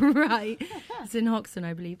quite right. It's in Hoxton,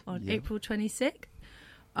 I believe, on April 26th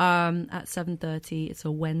at 7:30. It's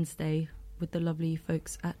a Wednesday with the lovely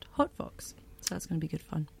folks at Hot Fox. So that's going to be good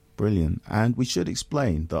fun. Brilliant. And we should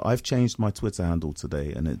explain that I've changed my Twitter handle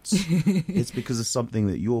today, and it's because of something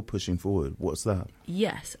that you're pushing forward. What's that?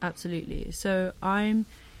 Yes, absolutely. So I'm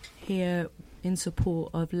here in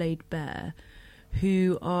support of Laid Bare,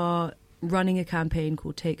 who are running a campaign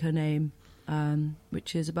called Take Her Name,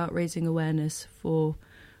 which is about raising awareness for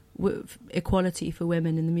equality for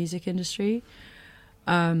women in the music industry.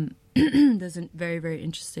 There's a very, very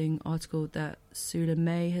interesting article that Sula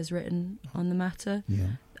May has written on the matter.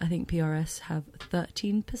 Yeah. I think PRS have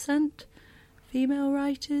 13% female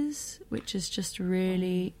writers, which is just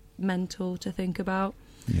really mental to think about.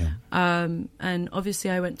 Yeah. And obviously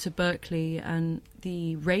I went to Berkeley, and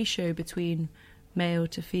the ratio between male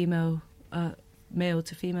to females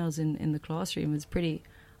in the classroom was pretty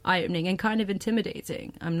eye-opening and kind of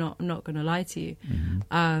intimidating. I'm not going to lie to you.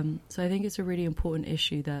 Mm-hmm. So I think it's a really important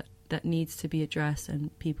issue that needs to be addressed,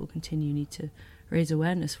 and people need to raise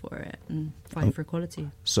awareness for it and fight for equality.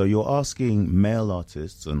 So you're asking male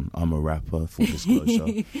artists, and I'm a rapper, full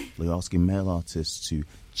disclosure, you're asking male artists to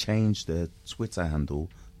change their Twitter handle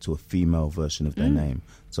to a female version of their name.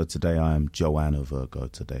 So today I am Joanna Virgo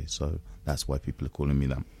today, so that's why people are calling me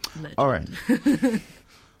that. Legend. All right.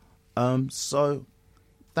 So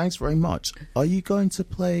thanks very much. Are you going to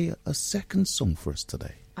play a second song for us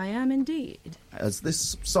today? I am indeed. Is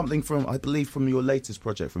this something from, I believe, from your latest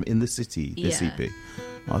project, from In the City, this EP?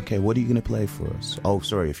 Okay, what are you going to play for us? Oh,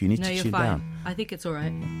 sorry, if you need to tune down. I think it's all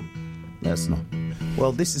right. Let's not.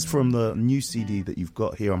 Well, this is from the new CD that you've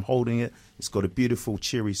got here. I'm holding it. It's got a beautiful,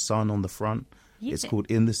 cheery sun on the front. Yeah. It's called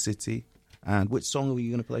In the City. And which song are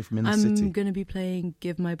you going to play from In the City? I'm going to be playing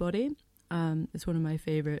Give My Body. It's one of my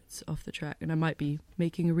favourites off the track, and I might be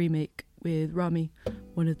making a remake with Rami,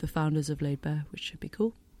 one of the founders of Laid Bare, which should be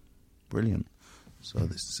cool. Brilliant. So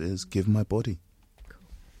this is Give My Body.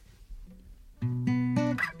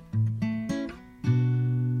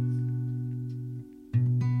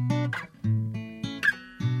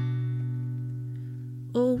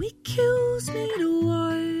 Oh, it kills me to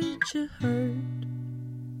watch you hurt,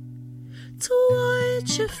 to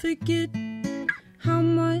watch you forget how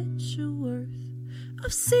much you're worth.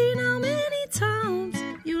 I've seen how many times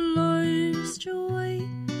you lost your way,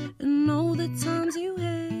 and all the times you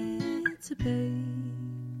had to pay.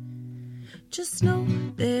 Just know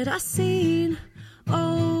that I've seen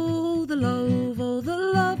all the love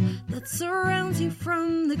that surrounds you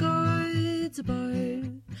from the gods above.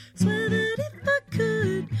 Swear that if I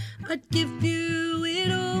could, I'd give you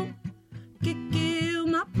it all. Give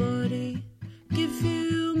my body, give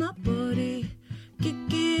you my body,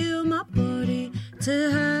 give my body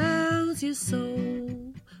to house your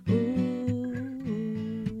soul.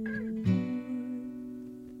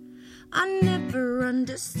 I never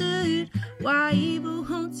understood why evil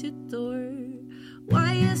haunts your door,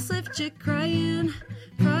 why it's left you crying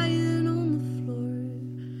on the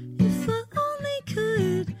floor. If I only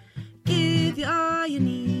could give you all you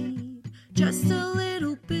need, just a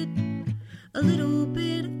little bit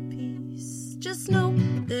of peace. Just know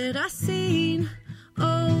that I've seen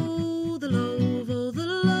all the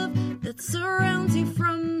love that surrounds you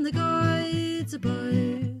from the gods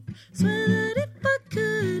above. Swear that if I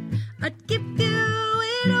could, I'd give you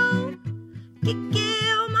it all. Give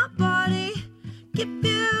my body, give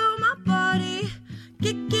you my body,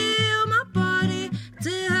 give my body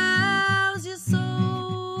to house your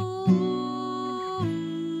soul.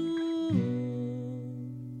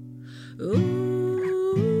 Ooh,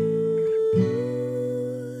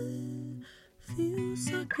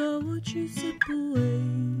 feels like I watch you slip away,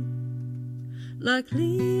 like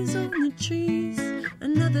leaves on the trees,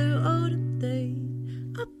 another autumn day.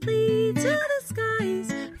 I plead to the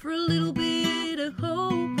skies for a little bit of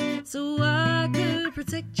hope, so I could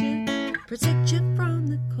protect you from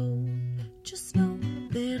the cold. Just know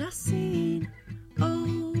that I've seen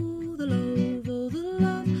all the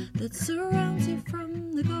love that surrounds you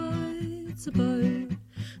from the gods above.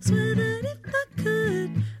 Swear that if I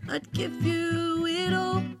could, I'd give you it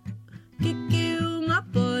all. Give you my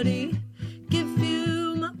body, give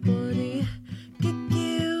you my body, give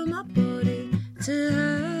you my body to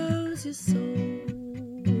house your soul.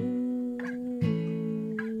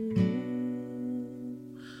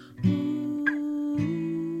 Ooh.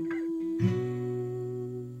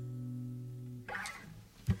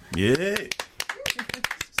 Yeah.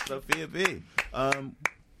 Sofia B.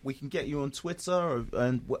 We can get you on Twitter,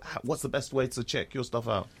 and what's the best way to check your stuff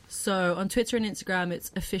out? So on Twitter and Instagram,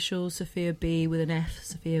 it's official Sofia B with an F,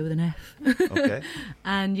 Sofia with an F. Okay.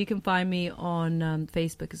 And you can find me on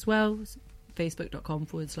Facebook as well,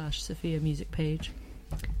 facebook.com/Sofia Music page.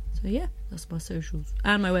 So yeah, that's my socials.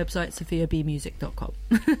 And my website, sofiabmusic.com.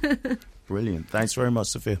 Brilliant. Thanks very much,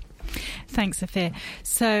 Sofia. Thanks, Sofia.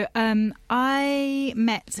 So I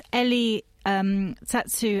met Ellie,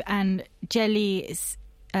 Tsatsou and Jelly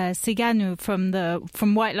Siganou from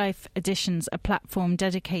Whitelight Editions, a platform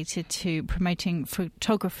dedicated to promoting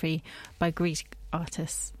photography by Greek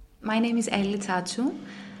artists. My name is Ellie Tsatsou.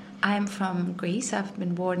 I am from Greece. I've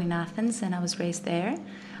been born in Athens and I was raised there.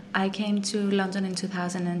 I came to London in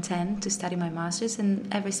 2010 to study my master's, and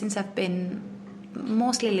ever since I've been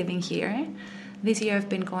mostly living here. This year I've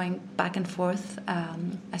been going back and forth.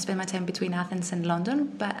 I spend my time between Athens and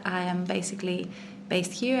London, but I am basically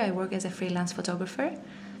based here. I work as a freelance photographer,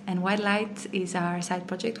 and Whitelight is our side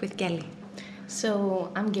project with Gelly.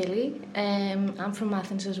 So I'm Gelly. I'm from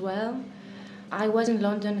Athens as well. I was in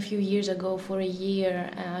London a few years ago for a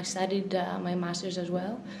year. I studied my master's as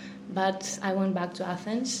well, but I went back to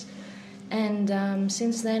Athens. And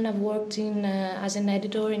since then I've worked as an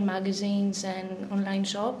editor in magazines and online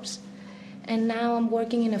shops. And now I'm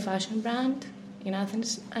working in a fashion brand in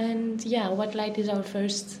Athens. And yeah, Whitelight is our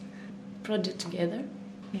first project together.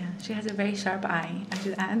 Yeah, she has a very sharp eye, I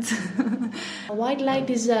should add. Whitelight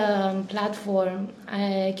is a platform,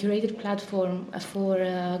 a curated platform for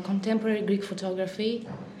contemporary Greek photography.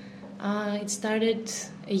 It started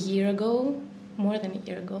a year ago, more than a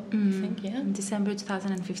year ago, I think, yeah. In December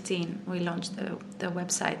 2015, we launched the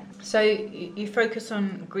website. So you focus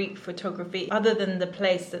on Greek photography. Other than the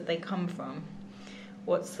place that they come from,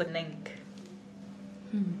 what's the link?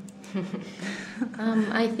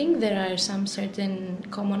 I think there are some certain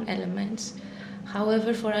common elements.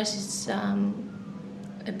 However, for us it's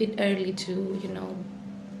a bit early to,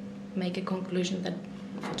 make a conclusion that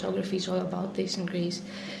photography is all about this in Greece.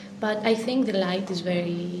 But I think the light is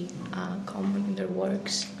very common in their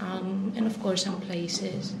works, and of course some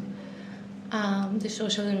places. The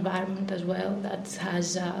social environment as well that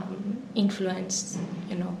has influenced,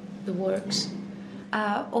 the works.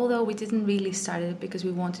 Although we didn't really start it because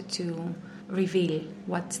we wanted to reveal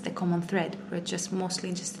what's the common thread. We're just mostly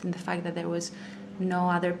interested in the fact that there was no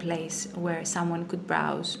other place where someone could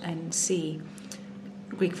browse and see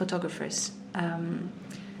Greek photographers.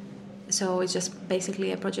 So it's just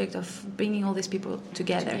basically a project of bringing all these people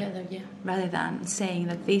together yeah. Rather than saying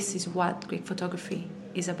that this is what Greek photography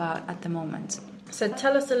is about at the moment. So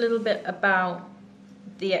tell us a little bit about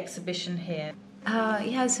the exhibition here.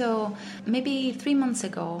 So maybe 3 months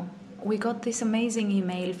ago, we got this amazing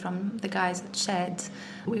email from the guys at Shed.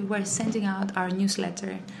 We were sending out our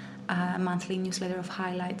newsletter, a monthly newsletter of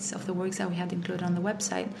highlights of the works that we had included on the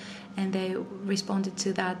website, and they responded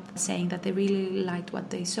to that saying that they really liked what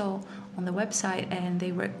they saw on the website, and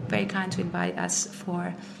they were very kind to invite us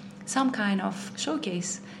for some kind of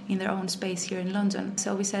showcase in their own space here in London.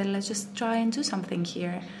 So we said, let's just try and do something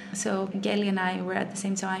here. So Gelly and I were at the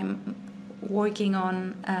same time working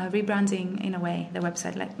on rebranding, in a way, the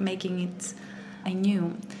website, like making it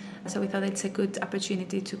anew. So we thought it's a good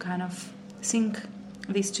opportunity to kind of sync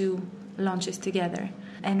these two launches together.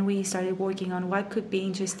 And we started working on what could be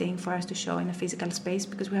interesting for us to show in a physical space,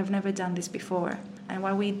 because we have never done this before. And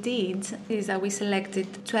what we did is that we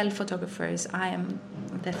selected 12 photographers, I am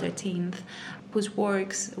the 13th, whose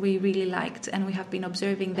works we really liked, and we have been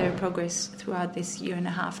observing their progress throughout this year and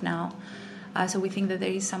a half now. So we think that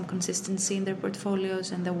there is some consistency in their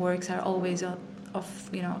portfolios, and the works are always of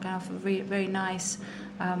kind of very, very nice,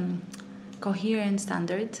 coherent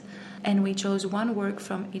standard. And we chose one work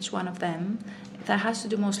from each one of them that has to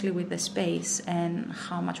do mostly with the space and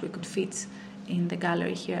how much we could fit in the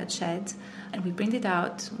gallery here at Shed. And we printed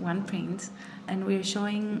out one print, and we're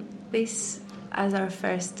showing this as our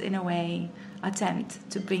first, in a way, attempt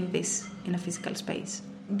to bring this in a physical space.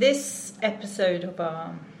 This episode of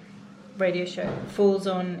our radio show falls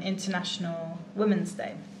on International Women's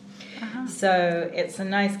Day. So it's a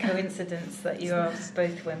nice coincidence that you are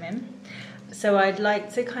both women. So I'd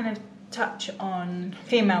like to kind of touch on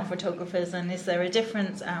female photographers, and is there a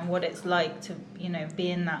difference, and what it's like to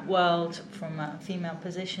be in that world from a female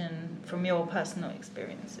position, from your personal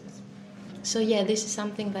experiences. So yeah, this is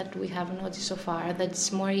something that we have noticed so far, that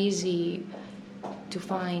it's more easy to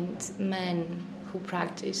find men who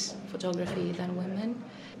practice photography than women.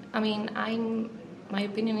 I mean, my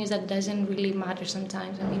opinion is that it doesn't really matter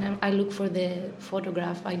sometimes. I mean, I look for the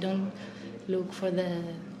photograph. I don't look for the,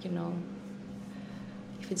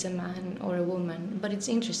 if it's a man or a woman. But it's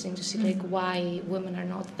interesting to see like why women are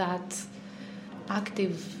not that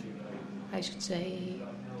active, I should say.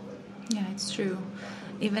 Yeah, it's true.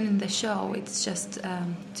 Even in the show, it's just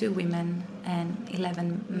 2 women and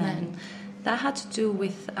 11 men. That had to do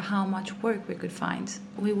with how much work we could find.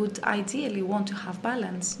 We would ideally want to have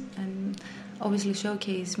balance and obviously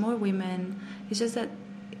showcase more women. It's just that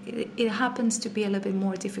it happens to be a little bit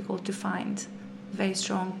more difficult to find very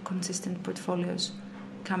strong, consistent portfolios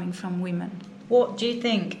coming from women. What do you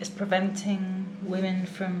think is preventing women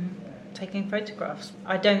from taking photographs?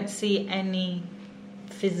 I don't see any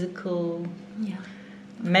physical,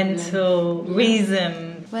 mental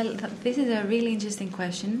reason. Well, this is a really interesting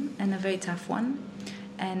question and a very tough one.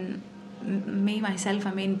 And myself,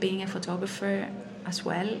 being a photographer as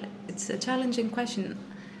well, it's a challenging question.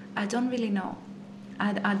 I don't really know.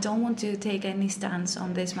 I don't want to take any stance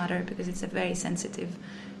on this matter because it's a very sensitive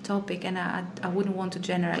topic, and I wouldn't want to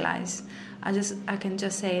generalize. I can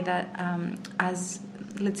just say that as,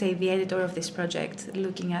 let's say, the editor of this project,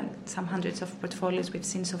 looking at some hundreds of portfolios we've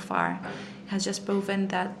seen so far, has just proven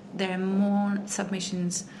that there are more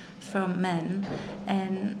submissions from men,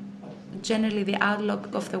 and generally the outlook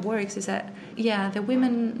of the works is that, the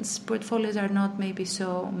women's portfolios are not maybe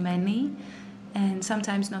so many, and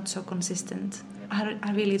sometimes not so consistent.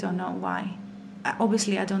 I really don't know why.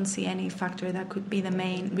 Obviously, I don't see any factor that could be the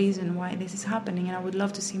main reason why this is happening, and I would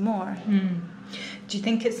love to see more. Do you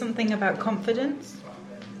think it's something about confidence?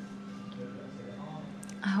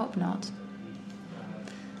 I hope not.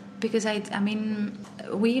 Because,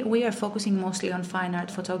 we are focusing mostly on fine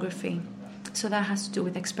art photography, so that has to do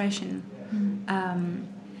with expression.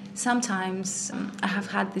 Sometimes I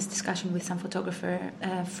have had this discussion with some photographer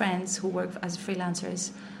friends who work as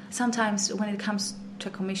freelancers. Sometimes when it comes to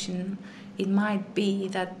a commission, it might be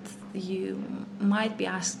that you might be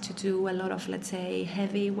asked to do a lot of, let's say,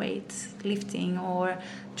 heavy weight lifting or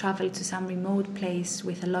travel to some remote place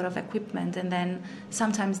with a lot of equipment, and then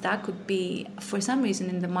sometimes that could be, for some reason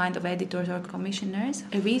in the mind of editors or commissioners,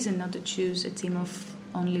 a reason not to choose a team of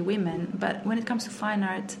only women. But when it comes to fine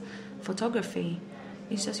art photography,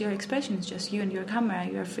 it's just your expression, it's just you and your camera.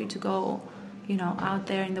 You're free to go, out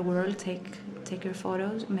there in the world, take your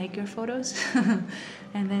photos, make your photos,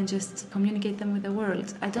 and then just communicate them with the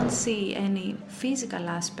world. I don't see any physical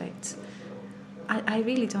aspects. I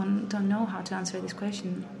really don't know how to answer this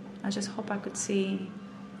question. I just hope I could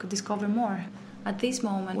discover more. At this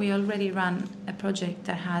moment, we already run a project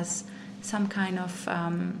that has some kind of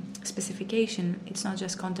specification. It's not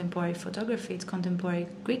just contemporary photography, it's contemporary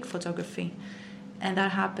Greek photography. And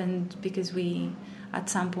that happened because at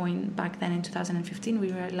some point back then in 2015,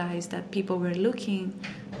 we realized that people were looking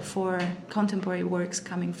for contemporary works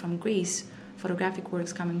coming from Greece, photographic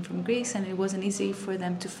works coming from Greece, and it wasn't easy for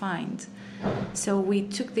them to find. So we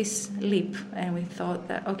took this leap and we thought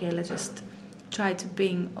that, okay, let's just try to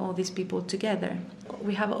bring all these people together.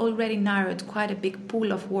 We have already narrowed quite a big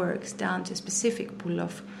pool of works down to a specific pool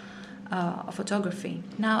of photography.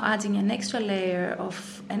 Now adding an extra layer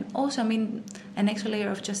of, an extra layer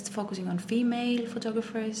of just focusing on female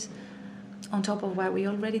photographers on top of what we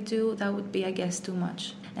already do, that would be, I guess, too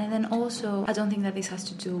much. And then also, I don't think that this has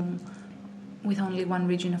to do with only one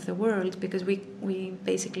region of the world, because we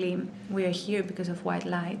are here because of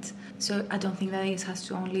Whitelight. So I don't think that this has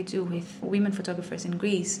to only do with women photographers in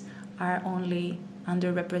Greece are only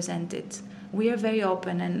underrepresented. We are very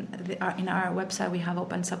open, and in our website we have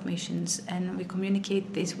open submissions, and we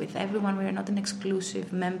communicate this with everyone. We are not an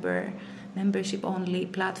exclusive membership-only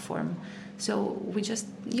platform. So we just,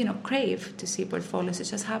 crave to see portfolios. It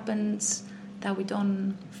just happens that we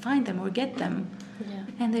don't find them or get them. Yeah.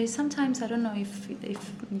 And there is sometimes, I don't know if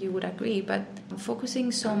you would agree, but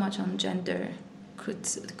focusing so much on gender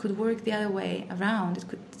could work the other way around. It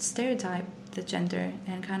could stereotype the gender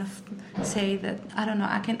and kind of say that, I don't know,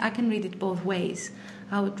 I can read it both ways.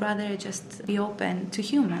 I would rather just be open to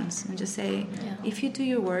humans and just say, if you do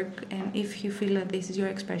your work and if you feel that this is your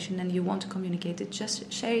expression and you want to communicate it,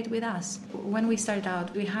 just share it with us. When we started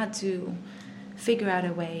out, we had to figure out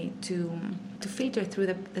a way to filter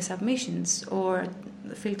through the submissions or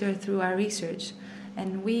filter through our research.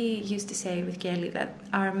 And we used to say with Kelly that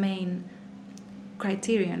our main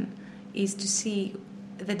criterion is to see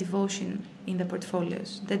the devotion in the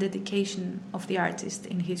portfolios, the dedication of the artist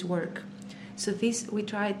in his work. So we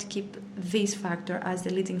try to keep this factor as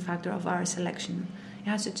the leading factor of our selection. It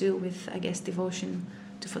has to do with, I guess, devotion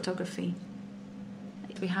to photography.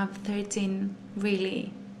 We have 13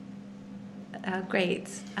 really great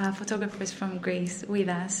photographers from Greece with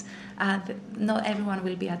us. Not everyone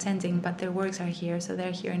will be attending, but their works are here, so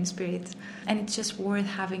they're here in spirit. And it's just worth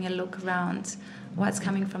having a look around what's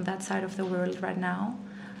coming from that side of the world right now.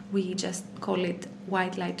 We just call it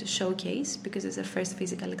Whitelight Showcase because it's the first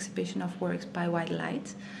physical exhibition of works by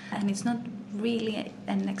Whitelight. And it's not really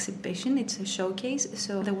an exhibition, it's a showcase,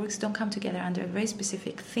 so the works don't come together under a very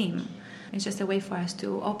specific theme. It's just a way for us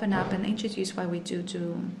to open up and introduce what we do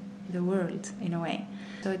to the world, in a way.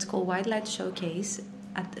 So it's called Whitelight Showcase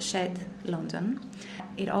at Shed, London.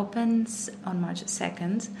 It opens on March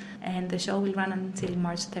 2nd, and the show will run until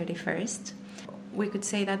March 31st. We could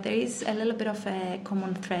say that there is a little bit of a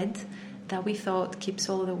common thread that we thought keeps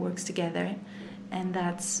all the works together, and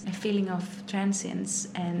that's a feeling of transience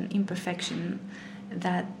and imperfection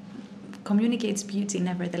that communicates beauty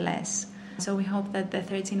nevertheless. So we hope that the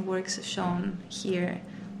 13 works shown here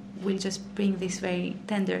will just bring this very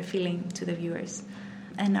tender feeling to the viewers.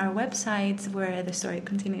 And our website, where the story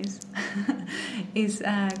continues, is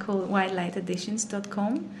called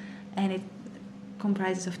whitelighteditions.com, and it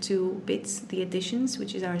comprises of 2 bits: the editions,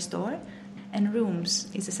 which is our store, and rooms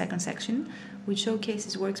is the second section, which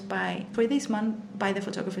showcases works for this month by the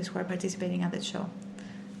photographers who are participating at the show.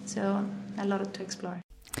 So a lot to explore.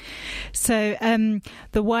 So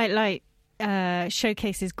the Whitelight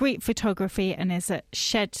showcases Greek photography and is at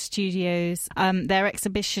Shed Studios. Their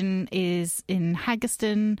exhibition is in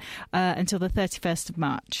Haggerston until the 31st of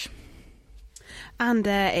March. And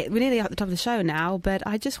we're nearly at the top of the show now, but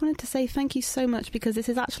I just wanted to say thank you so much because this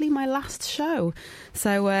is actually my last show.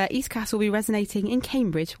 So EastCast will be resonating in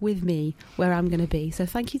Cambridge with me, where I'm going to be. So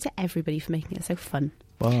thank you to everybody for making it so fun.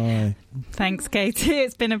 Bye. Thanks, Katie.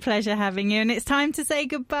 It's been a pleasure having you. And it's time to say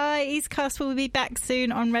goodbye. EastCast will be back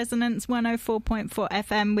soon on Resonance 104.4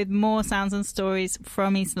 FM with more sounds and stories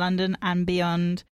from East London and beyond.